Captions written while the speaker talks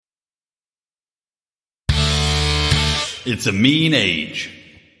It's a mean age.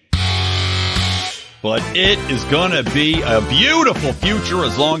 But it is going to be a beautiful future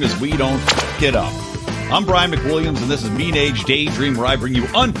as long as we don't fuck it up. I'm Brian McWilliams, and this is Mean Age Daydream, where I bring you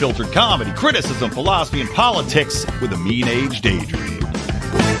unfiltered comedy, criticism, philosophy, and politics with a mean age daydream.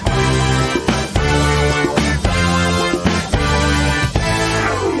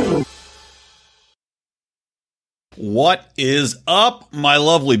 What is up, my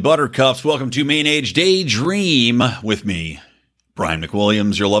lovely buttercups? Welcome to Mean Age Daydream with me, Brian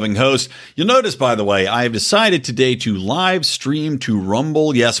McWilliams, your loving host. You'll notice, by the way, I have decided today to live stream to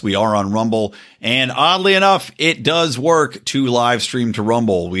Rumble. Yes, we are on Rumble. And oddly enough, it does work to live stream to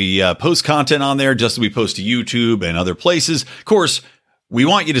Rumble. We post content on there just as we post to YouTube and other places. Of course, we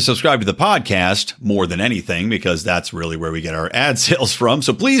want you to subscribe to the podcast more than anything because that's really where we get our ad sales from.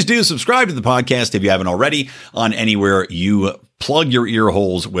 So please do subscribe to the podcast if you haven't already on anywhere you plug your ear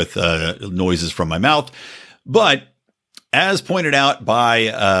holes with noises from my mouth. But as pointed out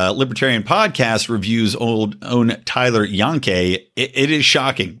by Libertarian Podcast Reviews' own Tyler Yankee, it is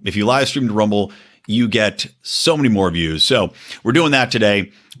shocking. If you live stream to Rumble, you get so many more views. So we're doing that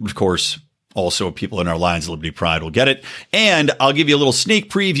today. Of course, also people in our Lions of Liberty Pride will get it. And I'll give you a little sneak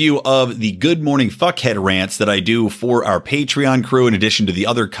preview of the Good Morning Fuckhead rants that I do for our Patreon crew, in addition to the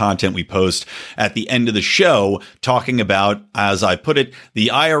other content we post at the end of the show, talking about, as I put it, the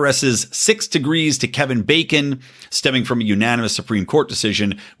IRS's 6 degrees to Kevin Bacon, stemming from a unanimous Supreme Court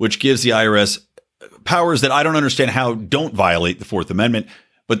decision, which gives the IRS powers that I don't understand how don't violate the Fourth Amendment.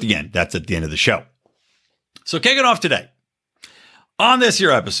 But again, that's at the end of the show. So kicking off today, on this here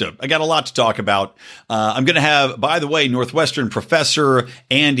episode, I got a lot to talk about. I'm going to have, by the way, Northwestern professor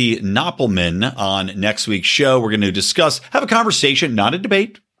Andy Knoppelman on next week's show. We're going to have a conversation, not a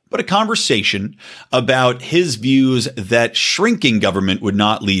debate, but a conversation about his views that shrinking government would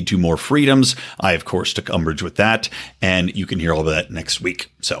not lead to more freedoms. I, of course, took umbrage with that, and you can hear all of that next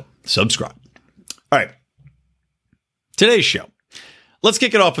week. So subscribe. All right. Today's show. Let's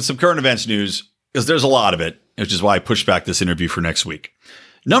kick it off with some current events news, because there's a lot of it, which is why I pushed back this interview for next week.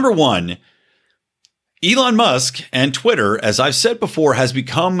 Number one, Elon Musk and Twitter, as I've said before, has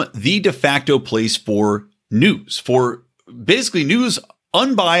become the de facto place for news, for basically news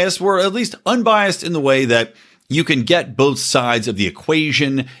unbiased, or at least unbiased in the way that you can get both sides of the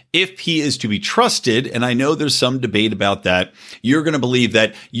equation if he is to be trusted. And I know there's some debate about that. You're going to believe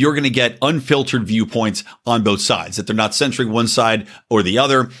that you're going to get unfiltered viewpoints on both sides, that they're not censoring one side or the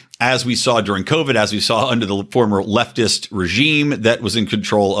other, as we saw during COVID, as we saw under the former leftist regime that was in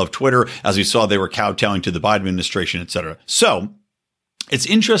control of Twitter, as we saw they were kowtowing to the Biden administration, et cetera. So it's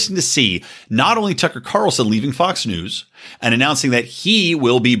interesting to see not only Tucker Carlson leaving Fox News and announcing that he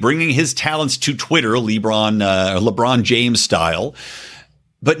will be bringing his talents to Twitter, LeBron James style,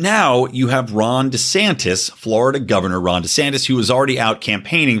 but now you have Ron DeSantis, Florida Governor Ron DeSantis, who was already out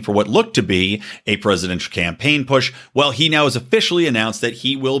campaigning for what looked to be a presidential campaign push. Well, he now has officially announced that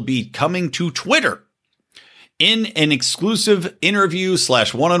he will be coming to Twitter in an exclusive interview /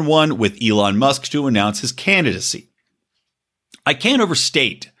 one-on-one with Elon Musk to announce his candidacy. I can't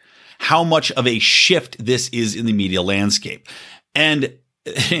overstate how much of a shift this is in the media landscape. And,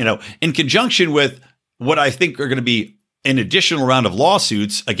 in conjunction with what I think are going to be an additional round of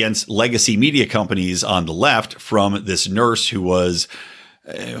lawsuits against legacy media companies on the left from this nurse who was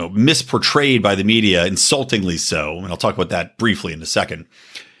misportrayed by the media, insultingly so. And I'll talk about that briefly in a second.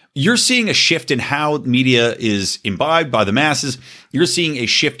 You're seeing a shift in how media is imbibed by the masses. You're seeing a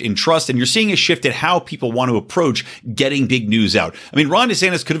shift in trust, and you're seeing a shift in how people want to approach getting big news out. I mean, Ron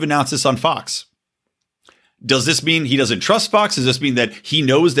DeSantis could have announced this on Fox. Does this mean he doesn't trust Fox? Does this mean that he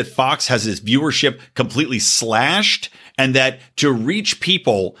knows that Fox has his viewership completely slashed, and that to reach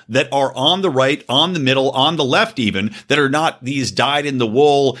people that are on the right, on the middle, on the left even, that are not these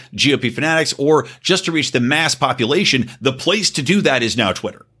dyed-in-the-wool GOP fanatics, or just to reach the mass population, the place to do that is now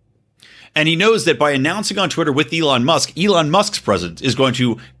Twitter? And he knows that by announcing on Twitter with Elon Musk's presence is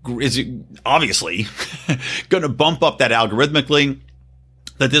obviously going to bump up that algorithmically,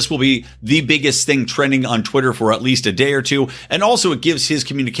 that this will be the biggest thing trending on Twitter for at least a day or two. And also it gives his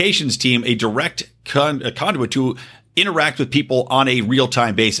communications team a direct conduit to interact with people on a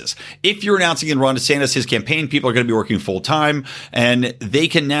real-time basis. If you're announcing in Ron DeSantis his campaign, people are going to be working full-time, and they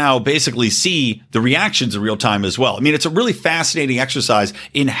can now basically see the reactions in real time as well. I mean, it's a really fascinating exercise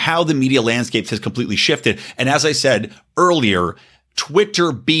in how the media landscape has completely shifted. And as I said earlier,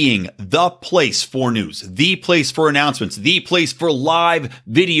 Twitter being the place for news, the place for announcements, the place for live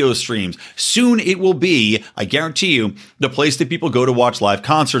video streams. Soon it will be, I guarantee you, the place that people go to watch live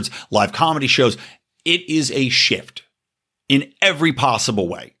concerts, live comedy shows. It is a shift in every possible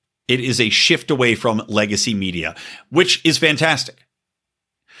way. It is a shift away from legacy media, which is fantastic.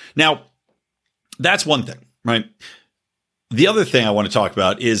 Now, that's one thing, right? The other thing I want to talk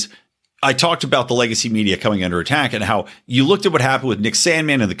about is I talked about the legacy media coming under attack and how you looked at what happened with Nick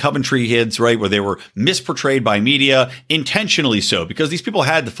Sandmann and the Coventry kids, right? Where they were misportrayed by media, intentionally so, because these people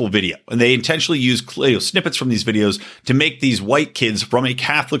had the full video and they intentionally used snippets from these videos to make these white kids from a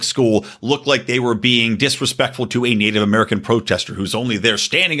Catholic school look like they were being disrespectful to a Native American protester who's only there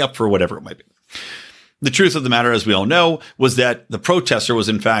standing up for whatever it might be. The truth of the matter, as we all know, was that the protester was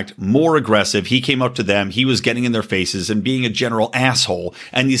in fact more aggressive. He came up to them. He was getting in their faces and being a general asshole.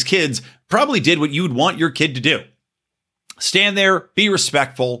 And these kids probably did what you'd want your kid to do. Stand there, be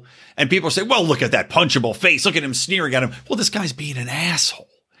respectful. And people say, well, look at that punchable face. Look at him sneering at him. Well, this guy's being an asshole.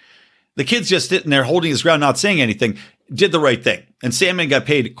 The kid's just sitting there holding his ground, not saying anything, did the right thing. And Sandman got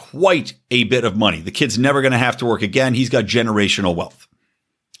paid quite a bit of money. The kid's never going to have to work again. He's got generational wealth.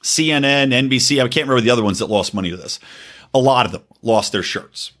 CNN, NBC, I can't remember the other ones that lost money to this. A lot of them lost their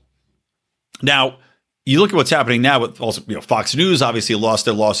shirts. Now, you look at what's happening now with also, Fox News obviously lost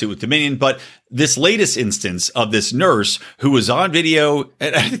their lawsuit with Dominion, but this latest instance of this nurse who was on video,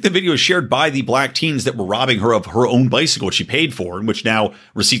 and I think the video was shared by the black teens that were robbing her of her own bicycle, which she paid for, in which now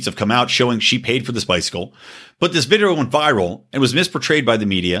receipts have come out showing she paid for this bicycle. But this video went viral and was misportrayed by the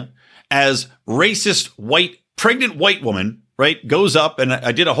media as racist pregnant white woman, right, goes up, and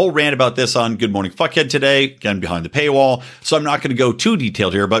I did a whole rant about this on Good Morning Fuckhead today, again, behind the paywall, so I'm not going to go too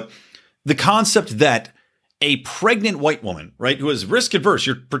detailed here, but the concept that a pregnant white woman, right, who is risk adverse,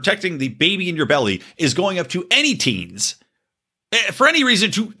 you're protecting the baby in your belly, is going up to any teens for any reason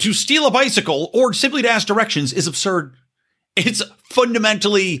to steal a bicycle or simply to ask directions is absurd. It's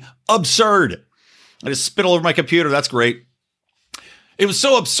fundamentally absurd. I just spit all over my computer. That's great. It was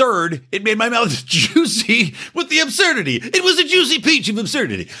so absurd, it made my mouth juicy with the absurdity. It was a juicy peach of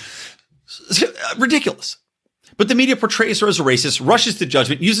absurdity. Ridiculous. But the media portrays her as a racist, rushes to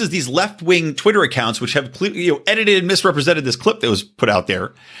judgment, uses these left-wing Twitter accounts, which have edited and misrepresented this clip that was put out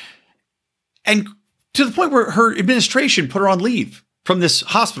there. And to the point where her administration put her on leave from this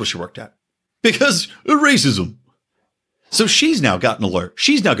hospital she worked at because of racism. So she's now got an alert.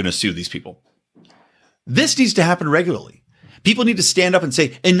 She's now going to sue these people. This needs to happen regularly. People need to stand up and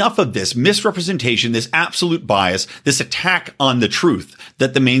say, enough of this misrepresentation, this absolute bias, this attack on the truth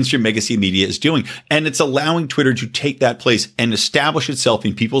that the mainstream legacy media is doing. And it's allowing Twitter to take that place and establish itself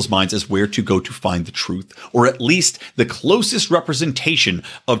in people's minds as where to go to find the truth, or at least the closest representation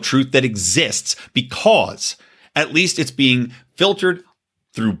of truth that exists, because at least it's being filtered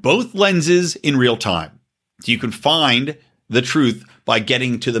through both lenses in real time. So you can find the truth by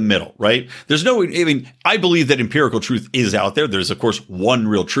getting to the middle, right? I believe that empirical truth is out there. There's, of course, one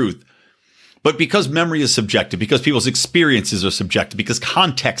real truth. But because memory is subjective, because people's experiences are subjective, because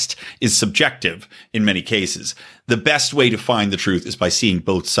context is subjective in many cases, the best way to find the truth is by seeing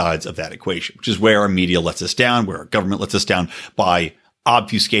both sides of that equation, which is where our media lets us down, where our government lets us down by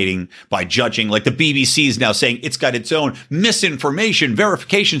obfuscating, by judging. Like the BBC is now saying it's got its own misinformation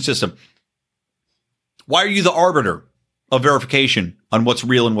verification system. Why are you the arbiter of verification on what's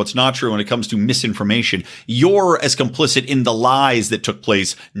real and what's not true when it comes to misinformation? You're as complicit in the lies that took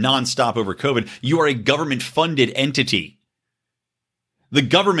place nonstop over COVID. You are a government-funded entity.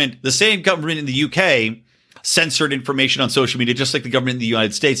 The same government in the UK censored information on social media, just like the government in the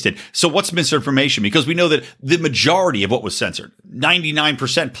United States did. So what's misinformation? Because we know that the majority of what was censored,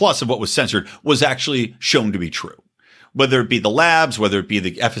 99% plus of what was censored, was actually shown to be true. Whether it be the labs, whether it be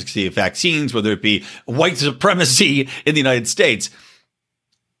the efficacy of vaccines, whether it be white supremacy in the United States,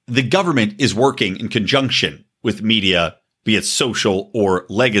 the government is working in conjunction with media, be it social or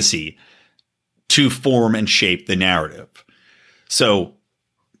legacy, to form and shape the narrative. So,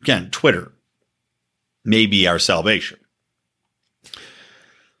 again, Twitter may be our salvation.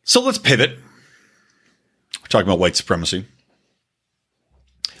 So let's pivot. We're talking about white supremacy.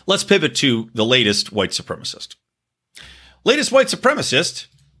 Let's pivot to the latest white supremacist. Latest white supremacist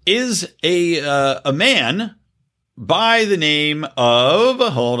is a man by the name of,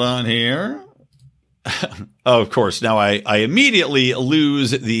 hold on here. Oh, of course. Now I immediately lose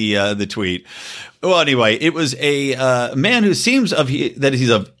the tweet. Well, anyway, it was a man who seems that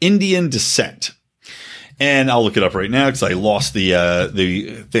he's of Indian descent. And I'll look it up right now because I lost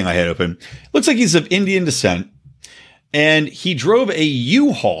the thing I had open. Looks like he's of Indian descent. And he drove a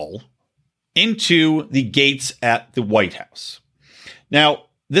U-Haul into the gates at the White House. Now,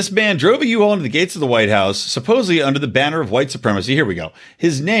 this man drove a U-Haul into the gates of the White House, supposedly under the banner of white supremacy. Here we go.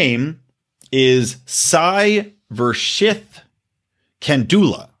 His name is Sai Vershith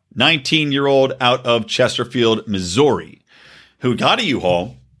Kandula, 19-year-old out of Chesterfield, Missouri, who got a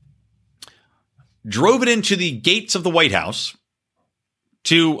U-Haul drove it into the gates of the White House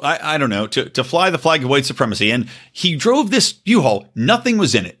to, I don't know, to fly the flag of white supremacy. And he drove this U-Haul. Nothing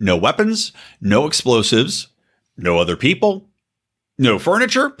was in it. No weapons, no explosives, no other people, no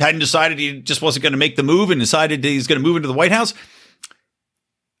furniture. Hadn't decided he just wasn't going to make the move and decided he's going to move into the White House.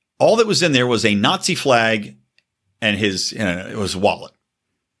 All that was in there was a Nazi flag and his wallet.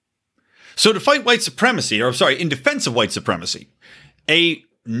 So to fight white supremacy, in defense of white supremacy, a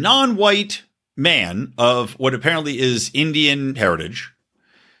non-white man of what apparently is Indian heritage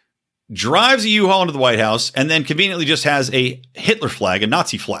drives a U-Haul into the White House and then conveniently just has a Hitler flag, a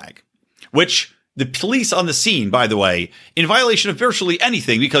Nazi flag, which the police on the scene, by the way, in violation of virtually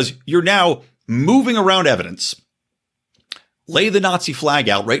anything, because you're now moving around evidence, lay the Nazi flag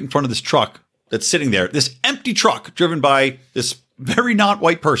out right in front of this truck that's sitting there, this empty truck driven by this very not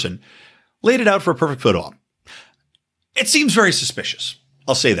white person, laid it out for a perfect photo op. It seems very suspicious.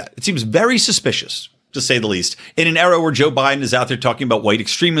 I'll say that. It seems very suspicious, to say the least, in an era where Joe Biden is out there talking about white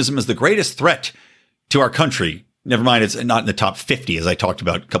extremism as the greatest threat to our country. Never mind, it's not in the top 50, as I talked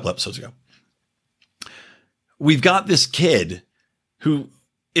about a couple episodes ago. We've got this kid who,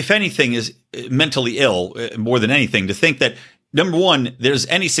 if anything, is mentally ill more than anything, to think that, number one, there's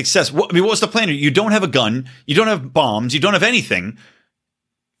any success. What was the plan here? You don't have a gun. You don't have bombs. You don't have anything.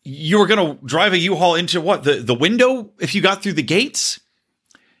 You were going to drive a U-Haul into what? The window if you got through the gates?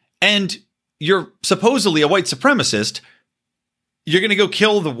 And you're supposedly a white supremacist. You're going to go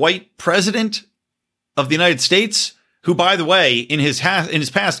kill the white president of the United States, who, by the way, in his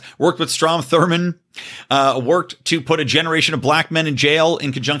past worked with Strom Thurmond, worked to put a generation of black men in jail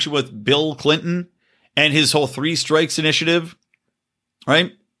in conjunction with Bill Clinton and his whole 3 strikes initiative,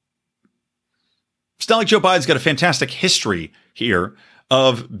 right? It's not like Joe Biden's got a fantastic history here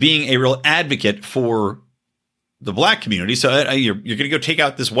of being a real advocate for the black community. So you're going to go take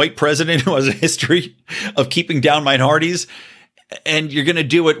out this white president who has a history of keeping down minorities, and you're going to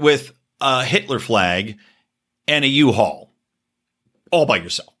do it with a Hitler flag and a U-Haul all by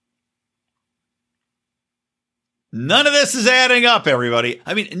yourself. None of this is adding up, everybody.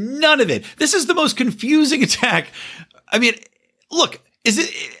 I mean, none of it. This is the most confusing attack. I mean, look,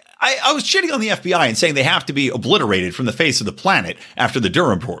 I was shitting on the FBI and saying they have to be obliterated from the face of the planet after the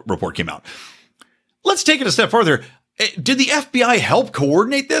Durham report came out. Let's take it a step further. Did the FBI help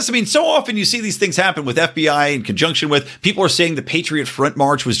coordinate this? I mean, so often you see these things happen with FBI in conjunction with people are saying the Patriot Front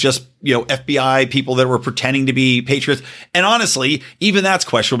March was just, FBI people that were pretending to be patriots. And honestly, even that's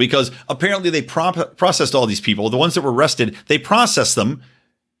questionable because apparently they processed all these people. The ones that were arrested, they processed them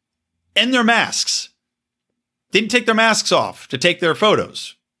in their masks. They didn't take their masks off to take their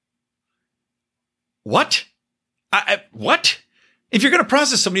photos. What? What? If you're going to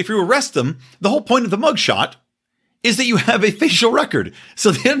process somebody, if you arrest them, the whole point of the mugshot is that you have a facial record.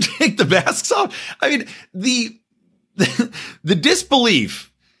 So they don't take the masks off. I mean, the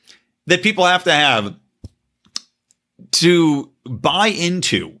disbelief that people have to buy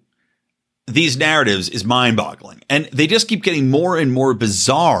into these narratives is mind-boggling. And they just keep getting more and more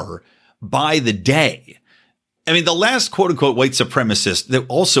bizarre by the day. I mean, the last quote-unquote white supremacist that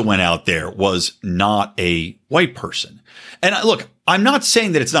also went out there was not a white person. And look, I'm not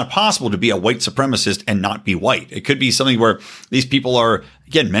saying that it's not possible to be a white supremacist and not be white. It could be something where these people are,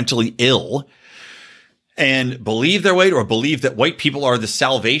 again, mentally ill and believe they're white or believe that white people are the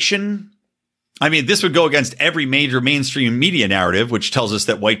salvation. I mean, this would go against every major mainstream media narrative, which tells us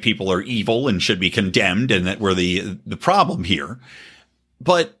that white people are evil and should be condemned and that we're the problem here.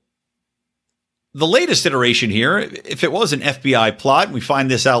 But the latest iteration here, if it was an FBI plot, and we find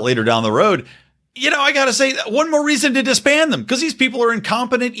this out later down the road, I got to say, one more reason to disband them, because these people are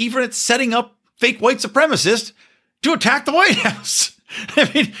incompetent even at setting up fake white supremacists to attack the White House.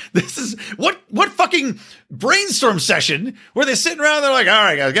 I mean, this is what fucking brainstorm session where they're sitting around, they're like, all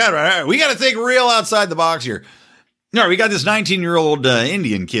right, guys, we got to think real outside the box here. All right, we got this 19-year-old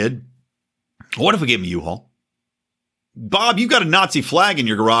Indian kid. What if we gave him a U-Haul? Bob, you've got a Nazi flag in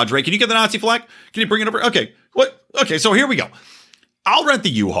your garage, right? Can you get the Nazi flag? Can you bring it over? Okay. What? Okay, so here we go. I'll rent the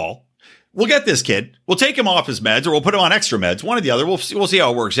U-Haul. We'll get this kid. We'll take him off his meds, or we'll put him on extra meds. One or the other. We'll see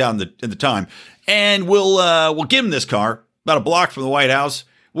how it works out in the time. And we'll give him this car about a block from the White House.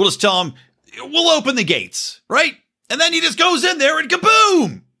 We'll just tell him we'll open the gates, right? And then he just goes in there and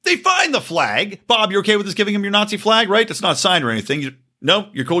kaboom! They find the flag. Bob, you're okay with us giving him your Nazi flag, right? It's not signed or anything. No,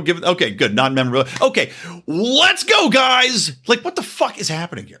 you're cool. Give it. Okay, good. Non-memorable. Okay, let's go, guys. Like, what the fuck is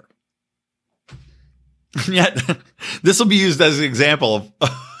happening here? And yet, this will be used as an example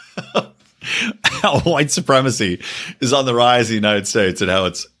of how white supremacy is on the rise in the United States and how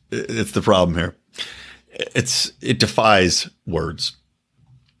it's the problem here. It defies words.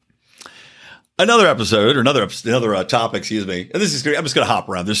 Another episode, or another topic, excuse me. And this is great. I'm just going to hop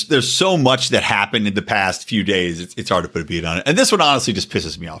around. There's so much that happened in the past few days. It's hard to put a beat on it. And this one honestly just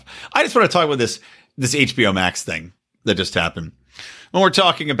pisses me off. I just want to talk about this HBO Max thing that just happened. When we're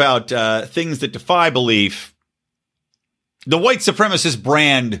talking about things that defy belief, the white supremacist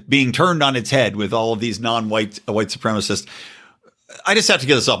brand being turned on its head with all of these non-white white supremacists. I just have to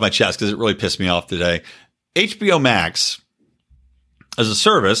get this off my chest because it really pissed me off today. HBO Max as a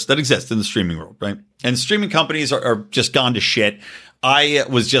service that exists in the streaming world, right? And streaming companies are just gone to shit. I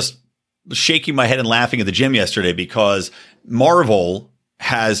was just shaking my head and laughing at the gym yesterday because Marvel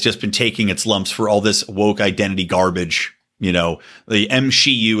has just been taking its lumps for all this woke identity garbage. You know, the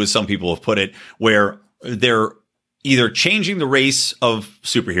MCU, as some people have put it, where they're either changing the race of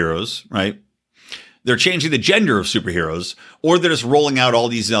superheroes, right? They're changing the gender of superheroes, or they're just rolling out all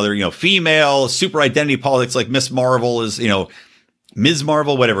these other, female super identity politics, like Miss Marvel is, Ms.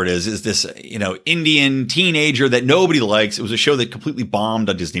 Marvel, whatever it is this, Indian teenager that nobody likes. It was a show that completely bombed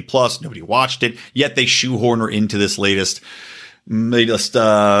on Disney Plus. Nobody watched it, yet they shoehorn her into this latest, what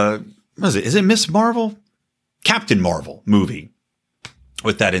is it? Is it Miss Marvel? Captain Marvel movie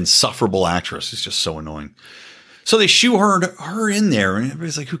with that insufferable actress. It's just so annoying. So they shoehorned her in there, and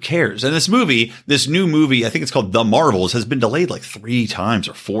everybody's like, who cares? And this new movie, I think it's called The Marvels, has been delayed like 3 times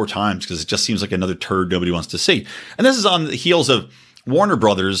or 4 times because it just seems like another turd nobody wants to see. And this is on the heels of Warner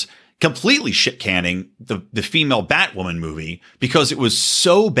Brothers completely shit-canning the female Batwoman movie because it was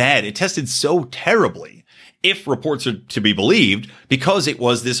so bad. It tested so terribly, if reports are to be believed, because it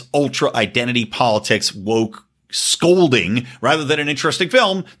was this ultra identity politics woke scolding rather than an interesting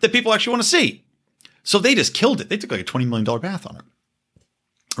film that people actually want to see. So they just killed it. They took like a $20 million bath on it.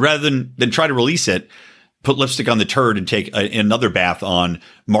 Rather than try to release it, put lipstick on the turd and take another bath on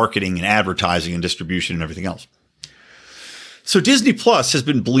marketing and advertising and distribution and everything else. So Disney Plus has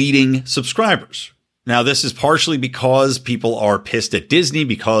been bleeding subscribers. Now, this is partially because people are pissed at Disney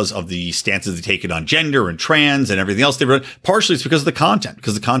because of the stances they take on gender and trans and everything else they've run. Partially it's because of the content,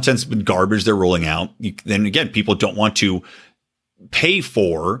 because the content's been garbage they're rolling out. Then again, people don't want to pay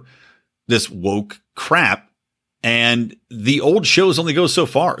for this woke crap, and the old shows only go so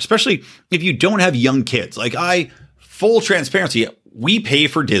far, especially if you don't have young kids. Like full transparency, we pay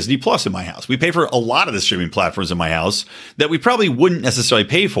for Disney Plus in my house. We pay for a lot of the streaming platforms in my house that we probably wouldn't necessarily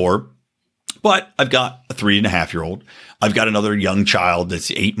pay for, but I've got a 3.5-year-old. I've got another young child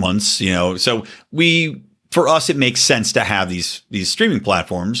that's 8 months, so for us, it makes sense to have these streaming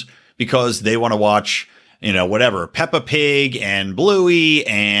platforms because they want to watch whatever, Peppa Pig and Bluey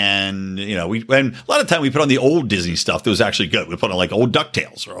and, and a lot of time we put on the old Disney stuff that was actually good. We put on like old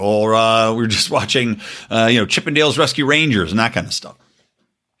DuckTales or we were just watching, Chippendales Rescue Rangers and that kind of stuff.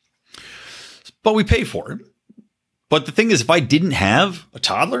 But we pay for it. But the thing is, if I didn't have a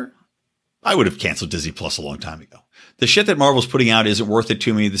toddler, I would have canceled Disney Plus a long time ago. The shit that Marvel's putting out isn't worth it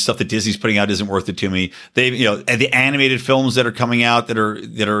to me. The stuff that Disney's putting out isn't worth it to me. The animated films that are coming out that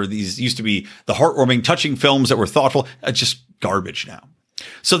are these used to be the heartwarming, touching films that were thoughtful, just garbage now.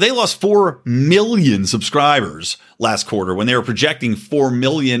 So they lost 4 million subscribers last quarter when they were projecting 4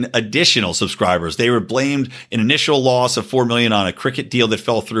 million additional subscribers. They were blamed an initial loss of 4 million on a cricket deal that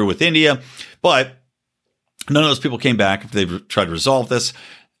fell through with India, but none of those people came back. If they've tried to resolve this,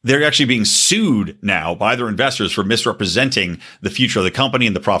 they're actually being sued now by their investors for misrepresenting the future of the company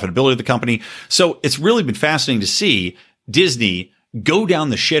and the profitability of the company. So it's really been fascinating to see Disney go down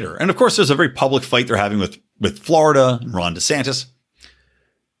the shitter. And of course, there's a very public fight they're having with Florida and Ron DeSantis.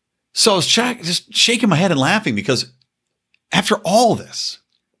 So I was just shaking my head and laughing because after all this,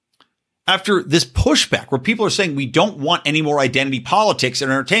 after this pushback where people are saying we don't want any more identity politics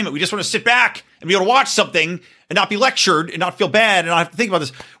and entertainment, we just want to sit back and be able to watch something and not be lectured and not feel bad and not have to think about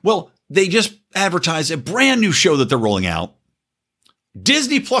this. Well, they just advertised a brand new show that they're rolling out,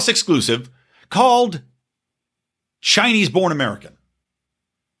 Disney Plus exclusive, called Chinese Born American.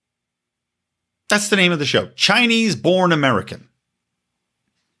 That's the name of the show, Chinese Born American.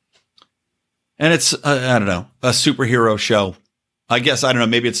 And it's, I don't know, a superhero show. I guess, I don't know,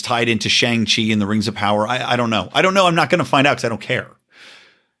 maybe it's tied into Shang-Chi and the Rings of Power. I don't know. I'm not going to find out because I don't care.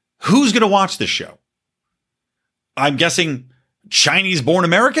 Who's going to watch this show? I'm guessing Chinese-born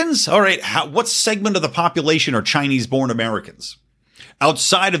Americans? All right, what segment of the population are Chinese-born Americans?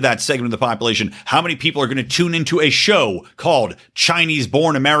 Outside of that segment of the population, how many people are going to tune into a show called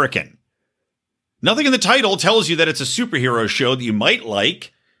Chinese-born American? Nothing in the title tells you that it's a superhero show that you might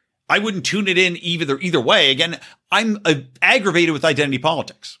like. I wouldn't tune it in either way. Again, I'm aggravated with identity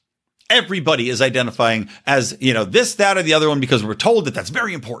politics. Everybody is identifying as, this, that, or the other one because we're told that that's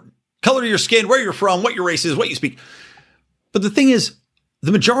very important. Color of your skin, where you're from, what your race is, what you speak. But the thing is,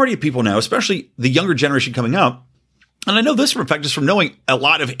 the majority of people now, especially the younger generation coming up, and I know this from fact just from knowing a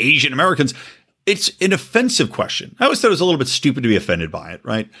lot of Asian Americans, it's an offensive question. I always thought it was a little bit stupid to be offended by it,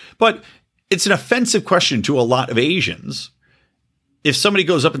 right? But it's an offensive question to a lot of Asians. If somebody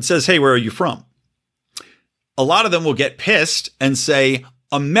goes up and says, hey, where are you from? A lot of them will get pissed and say,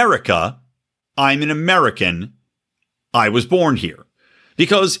 America, I'm an American, I was born here.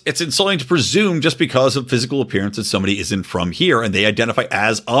 Because it's insulting to presume just because of physical appearance that somebody isn't from here and they identify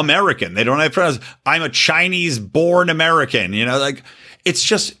as American. They don't identify as, I'm a Chinese-born American. It's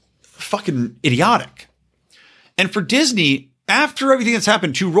just fucking idiotic. And for Disney, after everything that's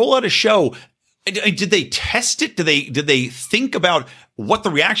happened, to roll out a show, did they test it? Did they think about what the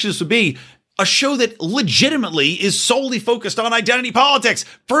reactions would be? A show that legitimately is solely focused on identity politics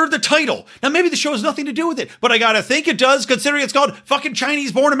for the title. Now, maybe the show has nothing to do with it, but I gotta think it does, considering it's called fucking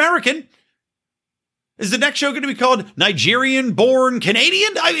Chinese-born American. Is the next show going to be called Nigerian-born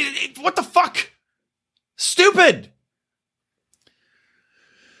Canadian? I mean, what the fuck? Stupid.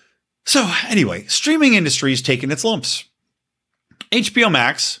 So anyway, streaming industry is taking its lumps. HBO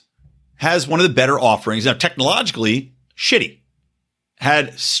Max has one of the better offerings. Now, technologically, shitty.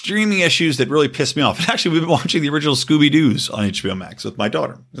 Had streaming issues that really pissed me off. And actually, we've been watching the original Scooby-Doo's on HBO Max with my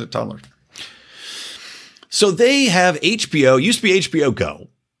daughter, who's a toddler. So they have HBO, used to be HBO Go.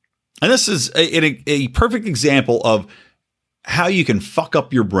 And this is a perfect example of how you can fuck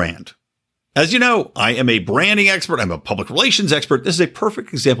up your brand. As you know, I am a branding expert. I'm a public relations expert. This is a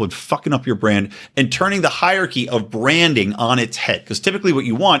perfect example of fucking up your brand and turning the hierarchy of branding on its head. Because typically what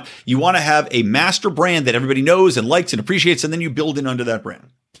you want to have a master brand that everybody knows and likes and appreciates, and then you build in under that brand.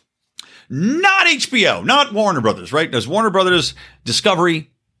 Not HBO, not Warner Brothers, right? There's Warner Brothers,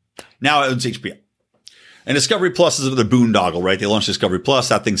 Discovery. Now it's HBO. And Discovery Plus is the boondoggle, right? They launched Discovery Plus.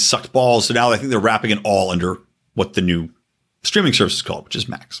 That thing sucked balls. So now I think they're wrapping it all under what the new streaming service is called, which is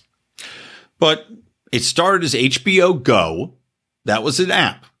Max. But it started as HBO Go. That was an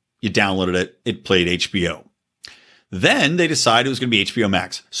app. You downloaded it. It played HBO. Then they decided it was going to be HBO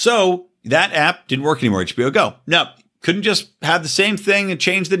Max. So that app didn't work anymore, HBO Go. No, couldn't just have the same thing and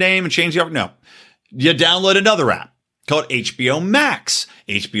change the name and change the app. No. You download another app called HBO Max.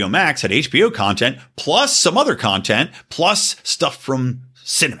 HBO Max had HBO content plus some other content plus stuff from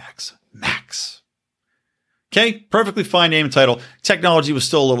Cinemax. Max. Okay, perfectly fine name and title. Technology was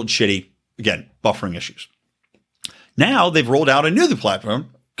still a little shitty. Again, buffering issues. Now they've rolled out a new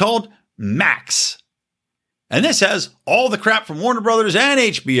platform called Max. And this has all the crap from Warner Brothers and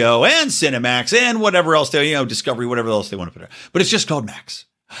HBO and Cinemax and whatever else they, Discovery, whatever else they want to put there. But it's just called Max.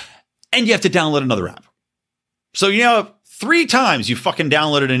 And you have to download another app. So, 3 times you fucking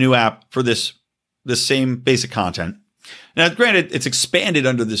downloaded a new app for this same basic content. Now, granted, it's expanded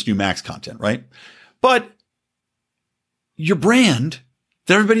under this new Max content, right? But your brand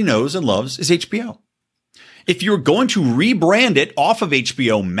that everybody knows and loves is HBO. If you're going to rebrand it off of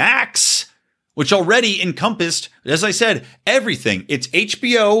HBO Max, which already encompassed, as I said, everything. It's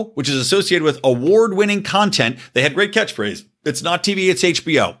HBO, which is associated with award-winning content. They had great catchphrase. It's not TV, it's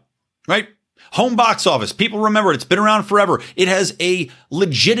HBO, right? Home box office. People remember it. It's been around forever. It has a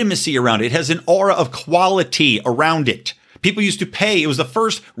legitimacy around it. It has an aura of quality around it. People used to pay. It was the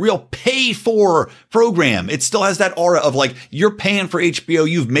first real pay-for program. It still has that aura of like, you're paying for HBO.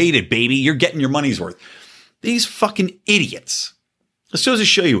 You've made it, baby. You're getting your money's worth. These fucking idiots. This goes to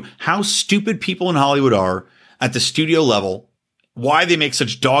show you how stupid people in Hollywood are at the studio level, why they make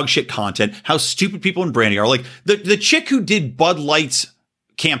such dog shit content, how stupid people in branding are. Like the chick who did Bud Light's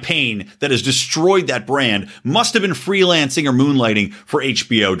campaign that has destroyed that brand must have been freelancing or moonlighting for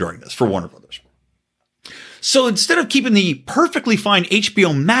HBO during this, for Warner Brothers. So instead of keeping the perfectly fine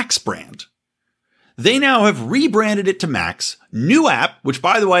HBO Max brand, they now have rebranded it to Max, new app, which,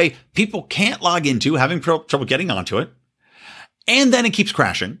 by the way, people can't log into, having trouble getting onto it. And then it keeps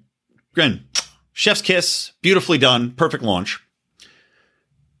crashing. Again, chef's kiss, beautifully done, perfect launch.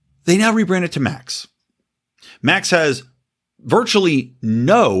 They now rebrand it to Max. Max has virtually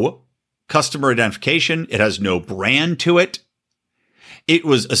no customer identification. It has no brand to it. It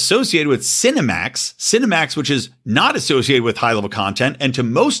was associated with Cinemax, which is not associated with high-level content, and to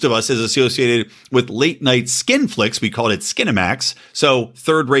most of us is associated with late-night skin flicks. We called it Skinemax, so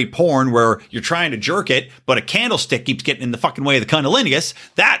third-rate porn where you're trying to jerk it, but a candlestick keeps getting in the fucking way of the cunnilingus.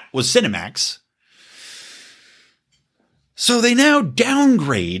 That was Cinemax. So they now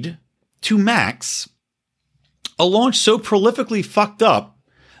downgrade to Max, a launch so prolifically fucked up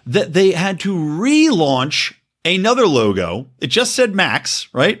that they had to relaunch another logo. It just said Max,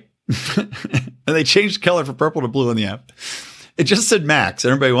 right? And they changed the color from purple to blue in the app. It just said Max.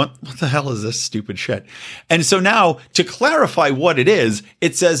 And everybody went, what the hell is this stupid shit? And so now to clarify what it is,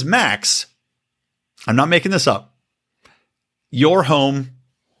 it says Max. I'm not making this up. Your home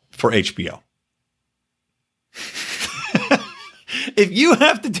for HBO. If you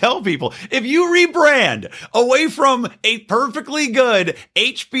have to tell people, if you rebrand away from a perfectly good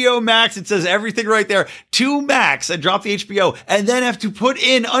HBO Max, it says everything right there, to Max and drop the HBO, and then have to put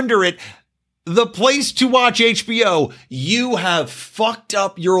in under it the place to watch HBO, you have fucked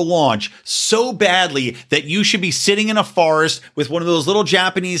up your launch so badly that you should be sitting in a forest with one of those little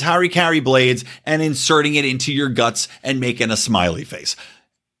Japanese harikari blades and inserting it into your guts and making a smiley face.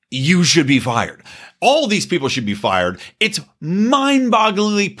 You should be fired. All these people should be fired. It's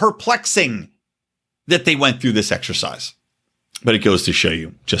mind-bogglingly perplexing that they went through this exercise. But it goes to show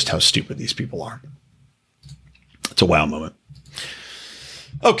you just how stupid these people are. It's a wow moment.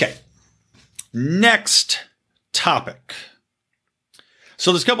 Okay. Next topic.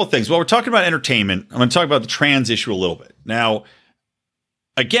 So there's a couple of things. While we're talking about entertainment, I'm going to talk about the trans issue a little bit. Now,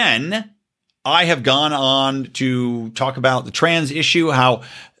 again, I have gone on to talk about the trans issue, how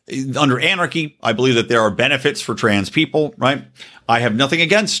under anarchy, I believe that there are benefits for trans people, right? I have nothing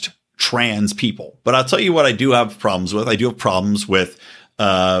against trans people, but I'll tell you what I do have problems with. I do have problems with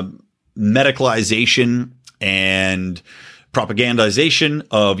medicalization and propagandization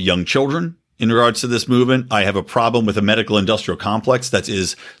of young children. In regards to this movement, I have a problem with a medical industrial complex that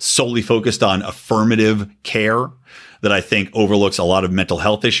is solely focused on affirmative care that I think overlooks a lot of mental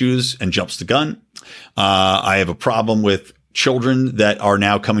health issues and jumps the gun. I have a problem with children that are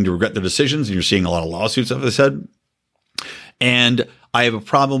now coming to regret their decisions, and you're seeing a lot of lawsuits, as I said. And I have a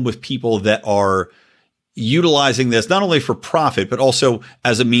problem with people that are utilizing this not only for profit, but also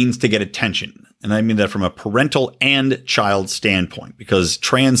as a means to get attention. And I mean that from a parental and child standpoint, because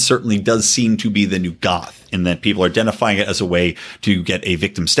trans certainly does seem to be the new goth in that people are identifying it as a way to get a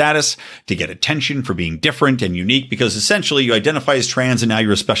victim status, to get attention for being different and unique, because essentially you identify as trans and now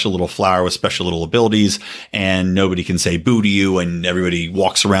you're a special little flower with special little abilities and nobody can say boo to you and everybody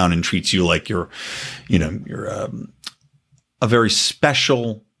walks around and treats you like you're a very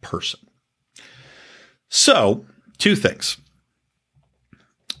special person. So, two things.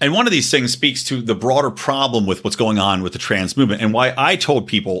 And one of these things speaks to the broader problem with what's going on with the trans movement and why I told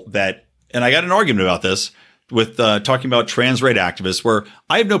people that, and I got an argument about this with talking about trans right activists, where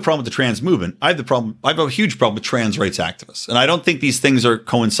I have no problem with the trans movement. I have a huge problem with trans rights activists. And I don't think these things are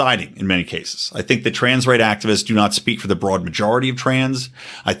coinciding in many cases. I think that trans right activists do not speak for the broad majority of trans.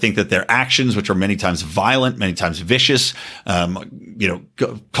 I think that their actions, which are many times violent, many times vicious,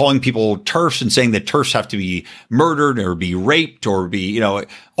 calling people TERFs and saying that TERFs have to be murdered or be raped or be,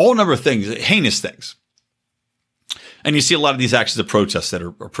 all number of things, heinous things. And you see a lot of these actions of protest that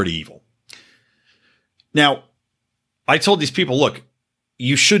are pretty evil. Now, I told these people, look,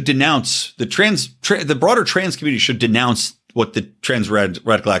 you should denounce the broader trans community should denounce what the trans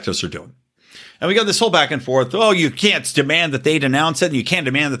radical activists are doing. And we got this whole back and forth. Oh, you can't demand that they denounce it and you can't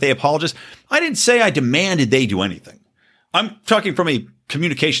demand that they apologize. I didn't say I demanded they do anything. I'm talking from a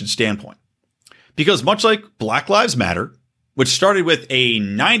communication standpoint, because much like Black Lives Matter, which started with a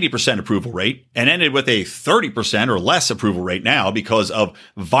 90% approval rate and ended with a 30% or less approval rate now because of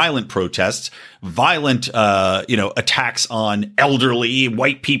violent protests, violent, attacks on elderly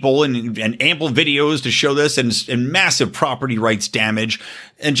white people and ample videos to show this and massive property rights damage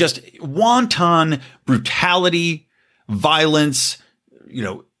and just wanton brutality, violence,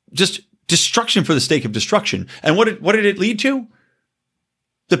 just destruction for the sake of destruction. And what did it lead to?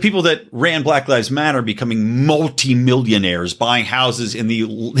 The people that ran Black Lives Matter becoming multimillionaires, buying houses in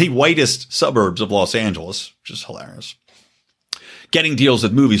the whitest suburbs of Los Angeles, which is hilarious. Getting deals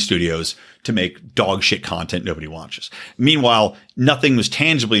with movie studios to make dog shit content nobody watches. Meanwhile, nothing was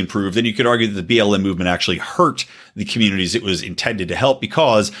tangibly improved. And you could argue that the BLM movement actually hurt the communities it was intended to help,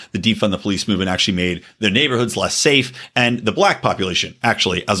 because the defund the police movement actually made their neighborhoods less safe. And the black population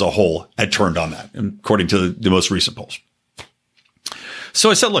actually as a whole had turned on that, according to the most recent polls. So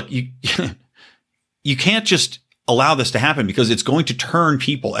I said, look, you can't just allow this to happen, because it's going to turn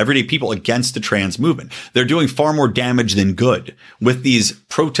people, everyday people, against the trans movement. They're doing far more damage than good with these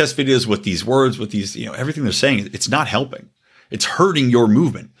protest videos, with these words, with these, everything they're saying. It's not helping. It's hurting your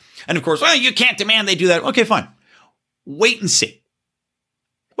movement. And of course, well, you can't demand they do that. Okay, fine. Wait and see.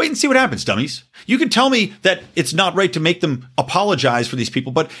 Wait and see what happens, dummies. You can tell me that it's not right to make them apologize for these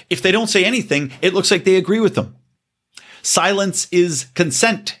people, but if they don't say anything, it looks like they agree with them. Silence is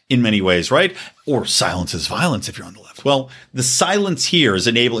consent in many ways, right? Or silence is violence if you're on the left. Well, the silence here is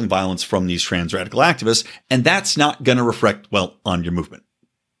enabling violence from these trans radical activists, and that's not going to reflect well on your movement.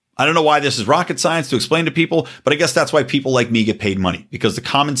 I don't know why this is rocket science to explain to people, but I guess that's why people like me get paid money, because the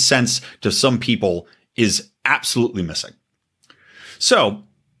common sense to some people is absolutely missing. So,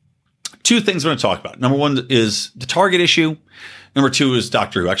 two things I'm going to talk about. Number one is the Target issue. Number two is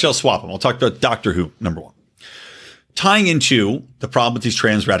Doctor Who. Actually, I'll swap them. I'll talk about Doctor Who, number one. Tying into the problem with these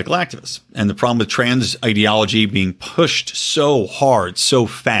trans radical activists and the problem with trans ideology being pushed so hard, so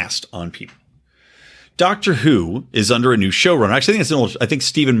fast on people. Doctor Who is under a new showrunner. Actually, I think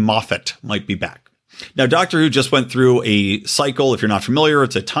Stephen Moffat might be back. Now, Doctor Who just went through a cycle. If you're not familiar,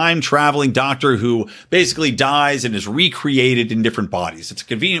 it's a time-traveling doctor who basically dies and is recreated in different bodies. It's a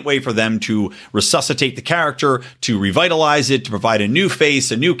convenient way for them to resuscitate the character, to revitalize it, to provide a new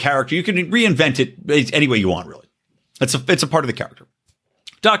face, a new character. You can reinvent it any way you want, really. It's a part of the character.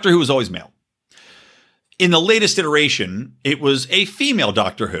 Doctor Who was always male. In the latest iteration, it was a female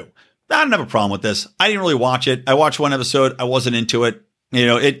Doctor Who. I don't have a problem with this. I didn't really watch it. I watched one episode. I wasn't into it.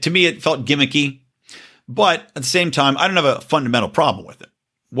 To me, it felt gimmicky. But at the same time, I don't have a fundamental problem with it.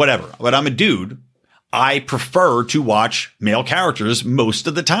 Whatever. But I'm a dude. I prefer to watch male characters most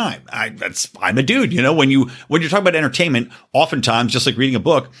of the time. I'm a dude. When you're talking about entertainment, oftentimes, just like reading a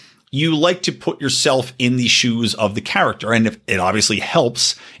book, you like to put yourself in the shoes of the character. And if it obviously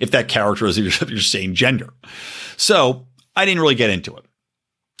helps if that character is your same gender. So I didn't really get into it.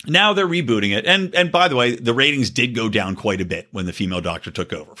 Now they're rebooting it. And by the way, the ratings did go down quite a bit when the female doctor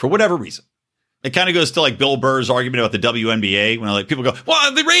took over for whatever reason. It kind of goes to like Bill Burr's argument about the WNBA when people go,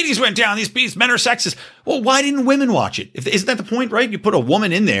 well, the ratings went down. These men are sexist. Well, why didn't women watch it? Isn't that the point, right? You put a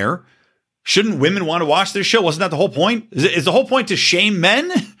woman in there. Shouldn't women want to watch this show? Wasn't that the whole point? Is the whole point to shame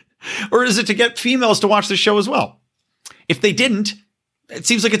men? Or is it to get females to watch this show as well? If they didn't, it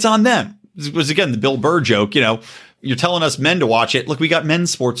seems like it's on them. It was, again, the Bill Burr joke, you're telling us men to watch it. Look, we got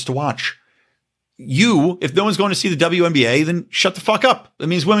men's sports to watch. If no one's going to see the WNBA, then shut the fuck up. That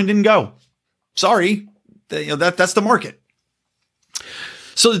means women didn't go. Sorry. That's the market.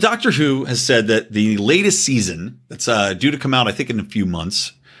 So the Doctor Who has said that the latest season that's due to come out, I think in a few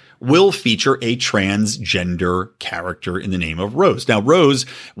months, will feature a transgender character in the name of Rose. Now, Rose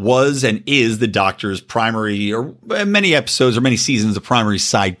was and is the Doctor's primary, or many episodes or many seasons, the primary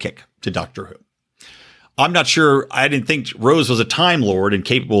sidekick to Doctor Who. I'm not sure. I didn't think Rose was a Time Lord and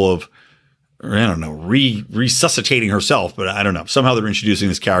capable of, resuscitating herself, but I don't know. Somehow they're introducing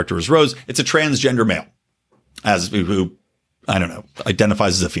this character as Rose. It's a transgender male, who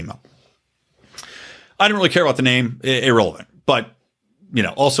identifies as a female. I didn't really care about the name. Irrelevant, but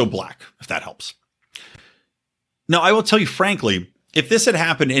also black, if that helps. Now, I will tell you frankly, if this had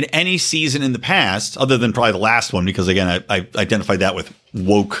happened in any season in the past, other than probably the last one, because again, I identified that with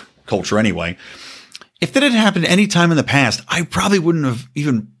woke culture anyway. If that had happened any time in the past, I probably wouldn't have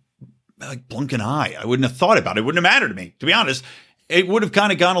even blunk an eye. I wouldn't have thought about it. It wouldn't have mattered to me, to be honest. It would have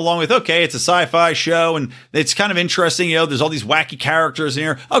kind of gone along with, okay, it's a sci-fi show and it's kind of interesting. There's all these wacky characters in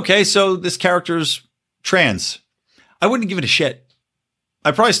here. Okay, so this character's trans. I wouldn't give it a shit.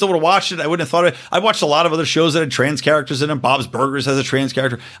 I probably still would have watched it. I wouldn't have thought of it. I watched a lot of other shows that had trans characters in them. Bob's Burgers has a trans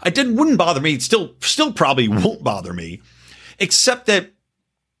character. Wouldn't bother me. It still probably won't bother me, except that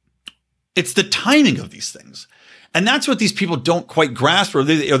it's the timing of these things. And that's what these people don't quite grasp, or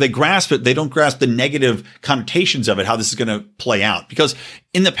they grasp it. They don't grasp the negative connotations of it, how this is going to play out. Because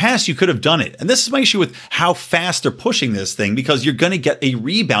in the past, you could have done it. And this is my issue with how fast they're pushing this thing, because you're going to get a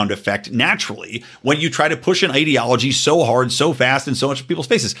rebound effect naturally when you try to push an ideology so hard, so fast, in so much of people's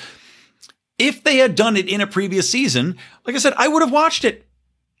faces. If they had done it in a previous season, like I said, I would have watched it.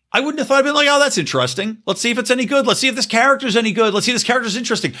 I wouldn't have thought, I'd been like, oh, that's interesting. Let's see if it's any good. Let's see if this character's any good. Let's see if this character's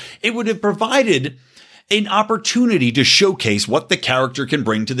interesting. It would have provided an opportunity to showcase what the character can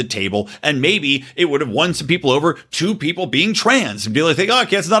bring to the table. And maybe it would have won some people over to people being trans and be like, oh,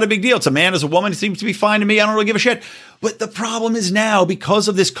 okay, it's not a big deal. It's a man as a woman. It seems to be fine to me. I don't really give a shit. But the problem is now, because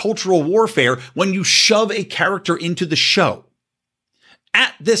of this cultural warfare, when you shove a character into the show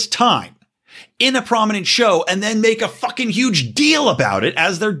at this time in a prominent show and then make a fucking huge deal about it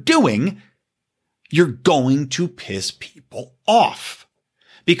as they're doing, you're going to piss people off.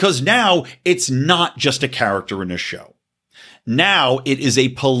 Because now it's not just a character in a show. Now it is a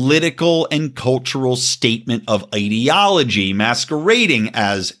political and cultural statement of ideology masquerading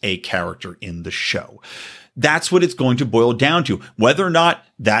as a character in the show. That's what it's going to boil down to. Whether or not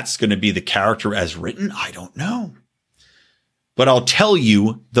that's going to be the character as written, I don't know. But I'll tell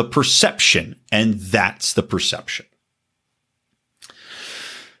you the perception, and that's the perception.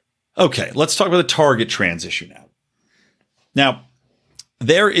 Okay, let's talk about the Target trans issue now. Now,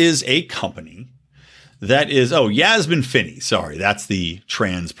 there is a company that is, Yasmin Finney. Sorry, that's the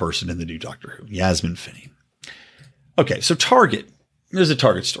trans person in the new Doctor Who. Yasmin Finney. Okay, so Target Here's a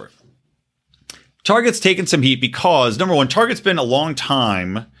Target story. Target's taken some heat because, number one, Target's been a long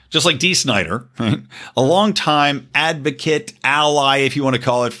time, just like D. Snyder, right? A long time advocate, ally, if you want to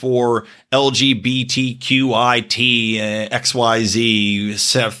call it, for LGBTQIT,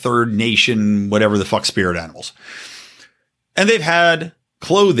 XYZ, third nation, whatever the fuck spirit animals. And they've had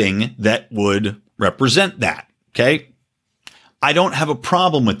clothing that would represent that, okay? I don't have a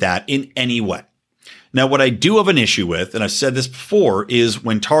problem with that in any way. Now, what I do have an issue with, and I've said this before, is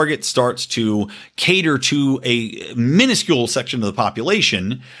when Target starts to cater to a minuscule section of the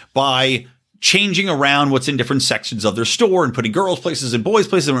population by changing around what's in different sections of their store and putting girls' places and boys'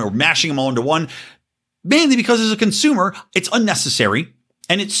 places and mashing them all into one, mainly because as a consumer, it's unnecessary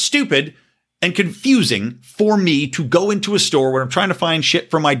and it's stupid and confusing for me to go into a store where I'm trying to find shit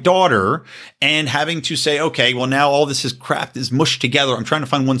for my daughter and having to say, okay, well, now all this is crap is mushed together. I'm trying to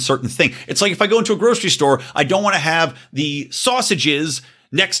find one certain thing. It's like if I go into a grocery store, I don't want to have the sausages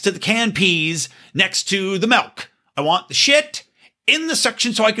next to the canned peas, next to the milk. I want the shit in the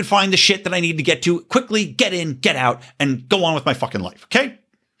section so I can find the shit that I need to get to, quickly get in, get out, and go on with my fucking life. Okay?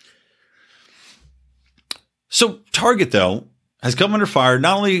 So Target, though, has come under fire,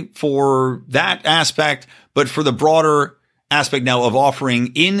 not only for that aspect, but for the broader aspect now of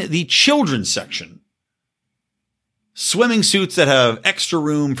offering in the children's section swimming suits that have extra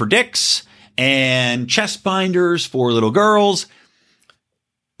room for dicks and chest binders for little girls.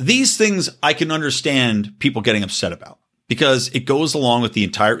 These things I can understand people getting upset about because it goes along with the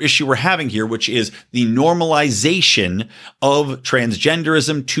entire issue we're having here, which is the normalization of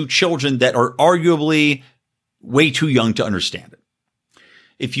transgenderism to children that are arguably way too young to understand it.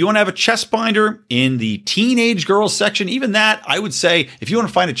 If you want to have a chest binder in the teenage girls section, even that, I would say, if you want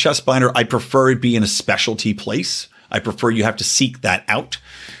to find a chest binder, I'd prefer it be in a specialty place. I prefer you have to seek that out.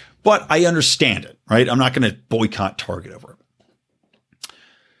 But I understand it, right? I'm not going to boycott Target over it.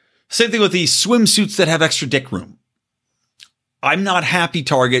 Same thing with the swimsuits that have extra dick room. I'm not happy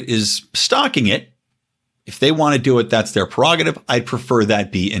Target is stocking it. If they want to do it, that's their prerogative. I'd prefer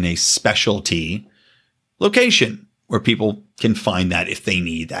that be in a specialty location where people can find that if they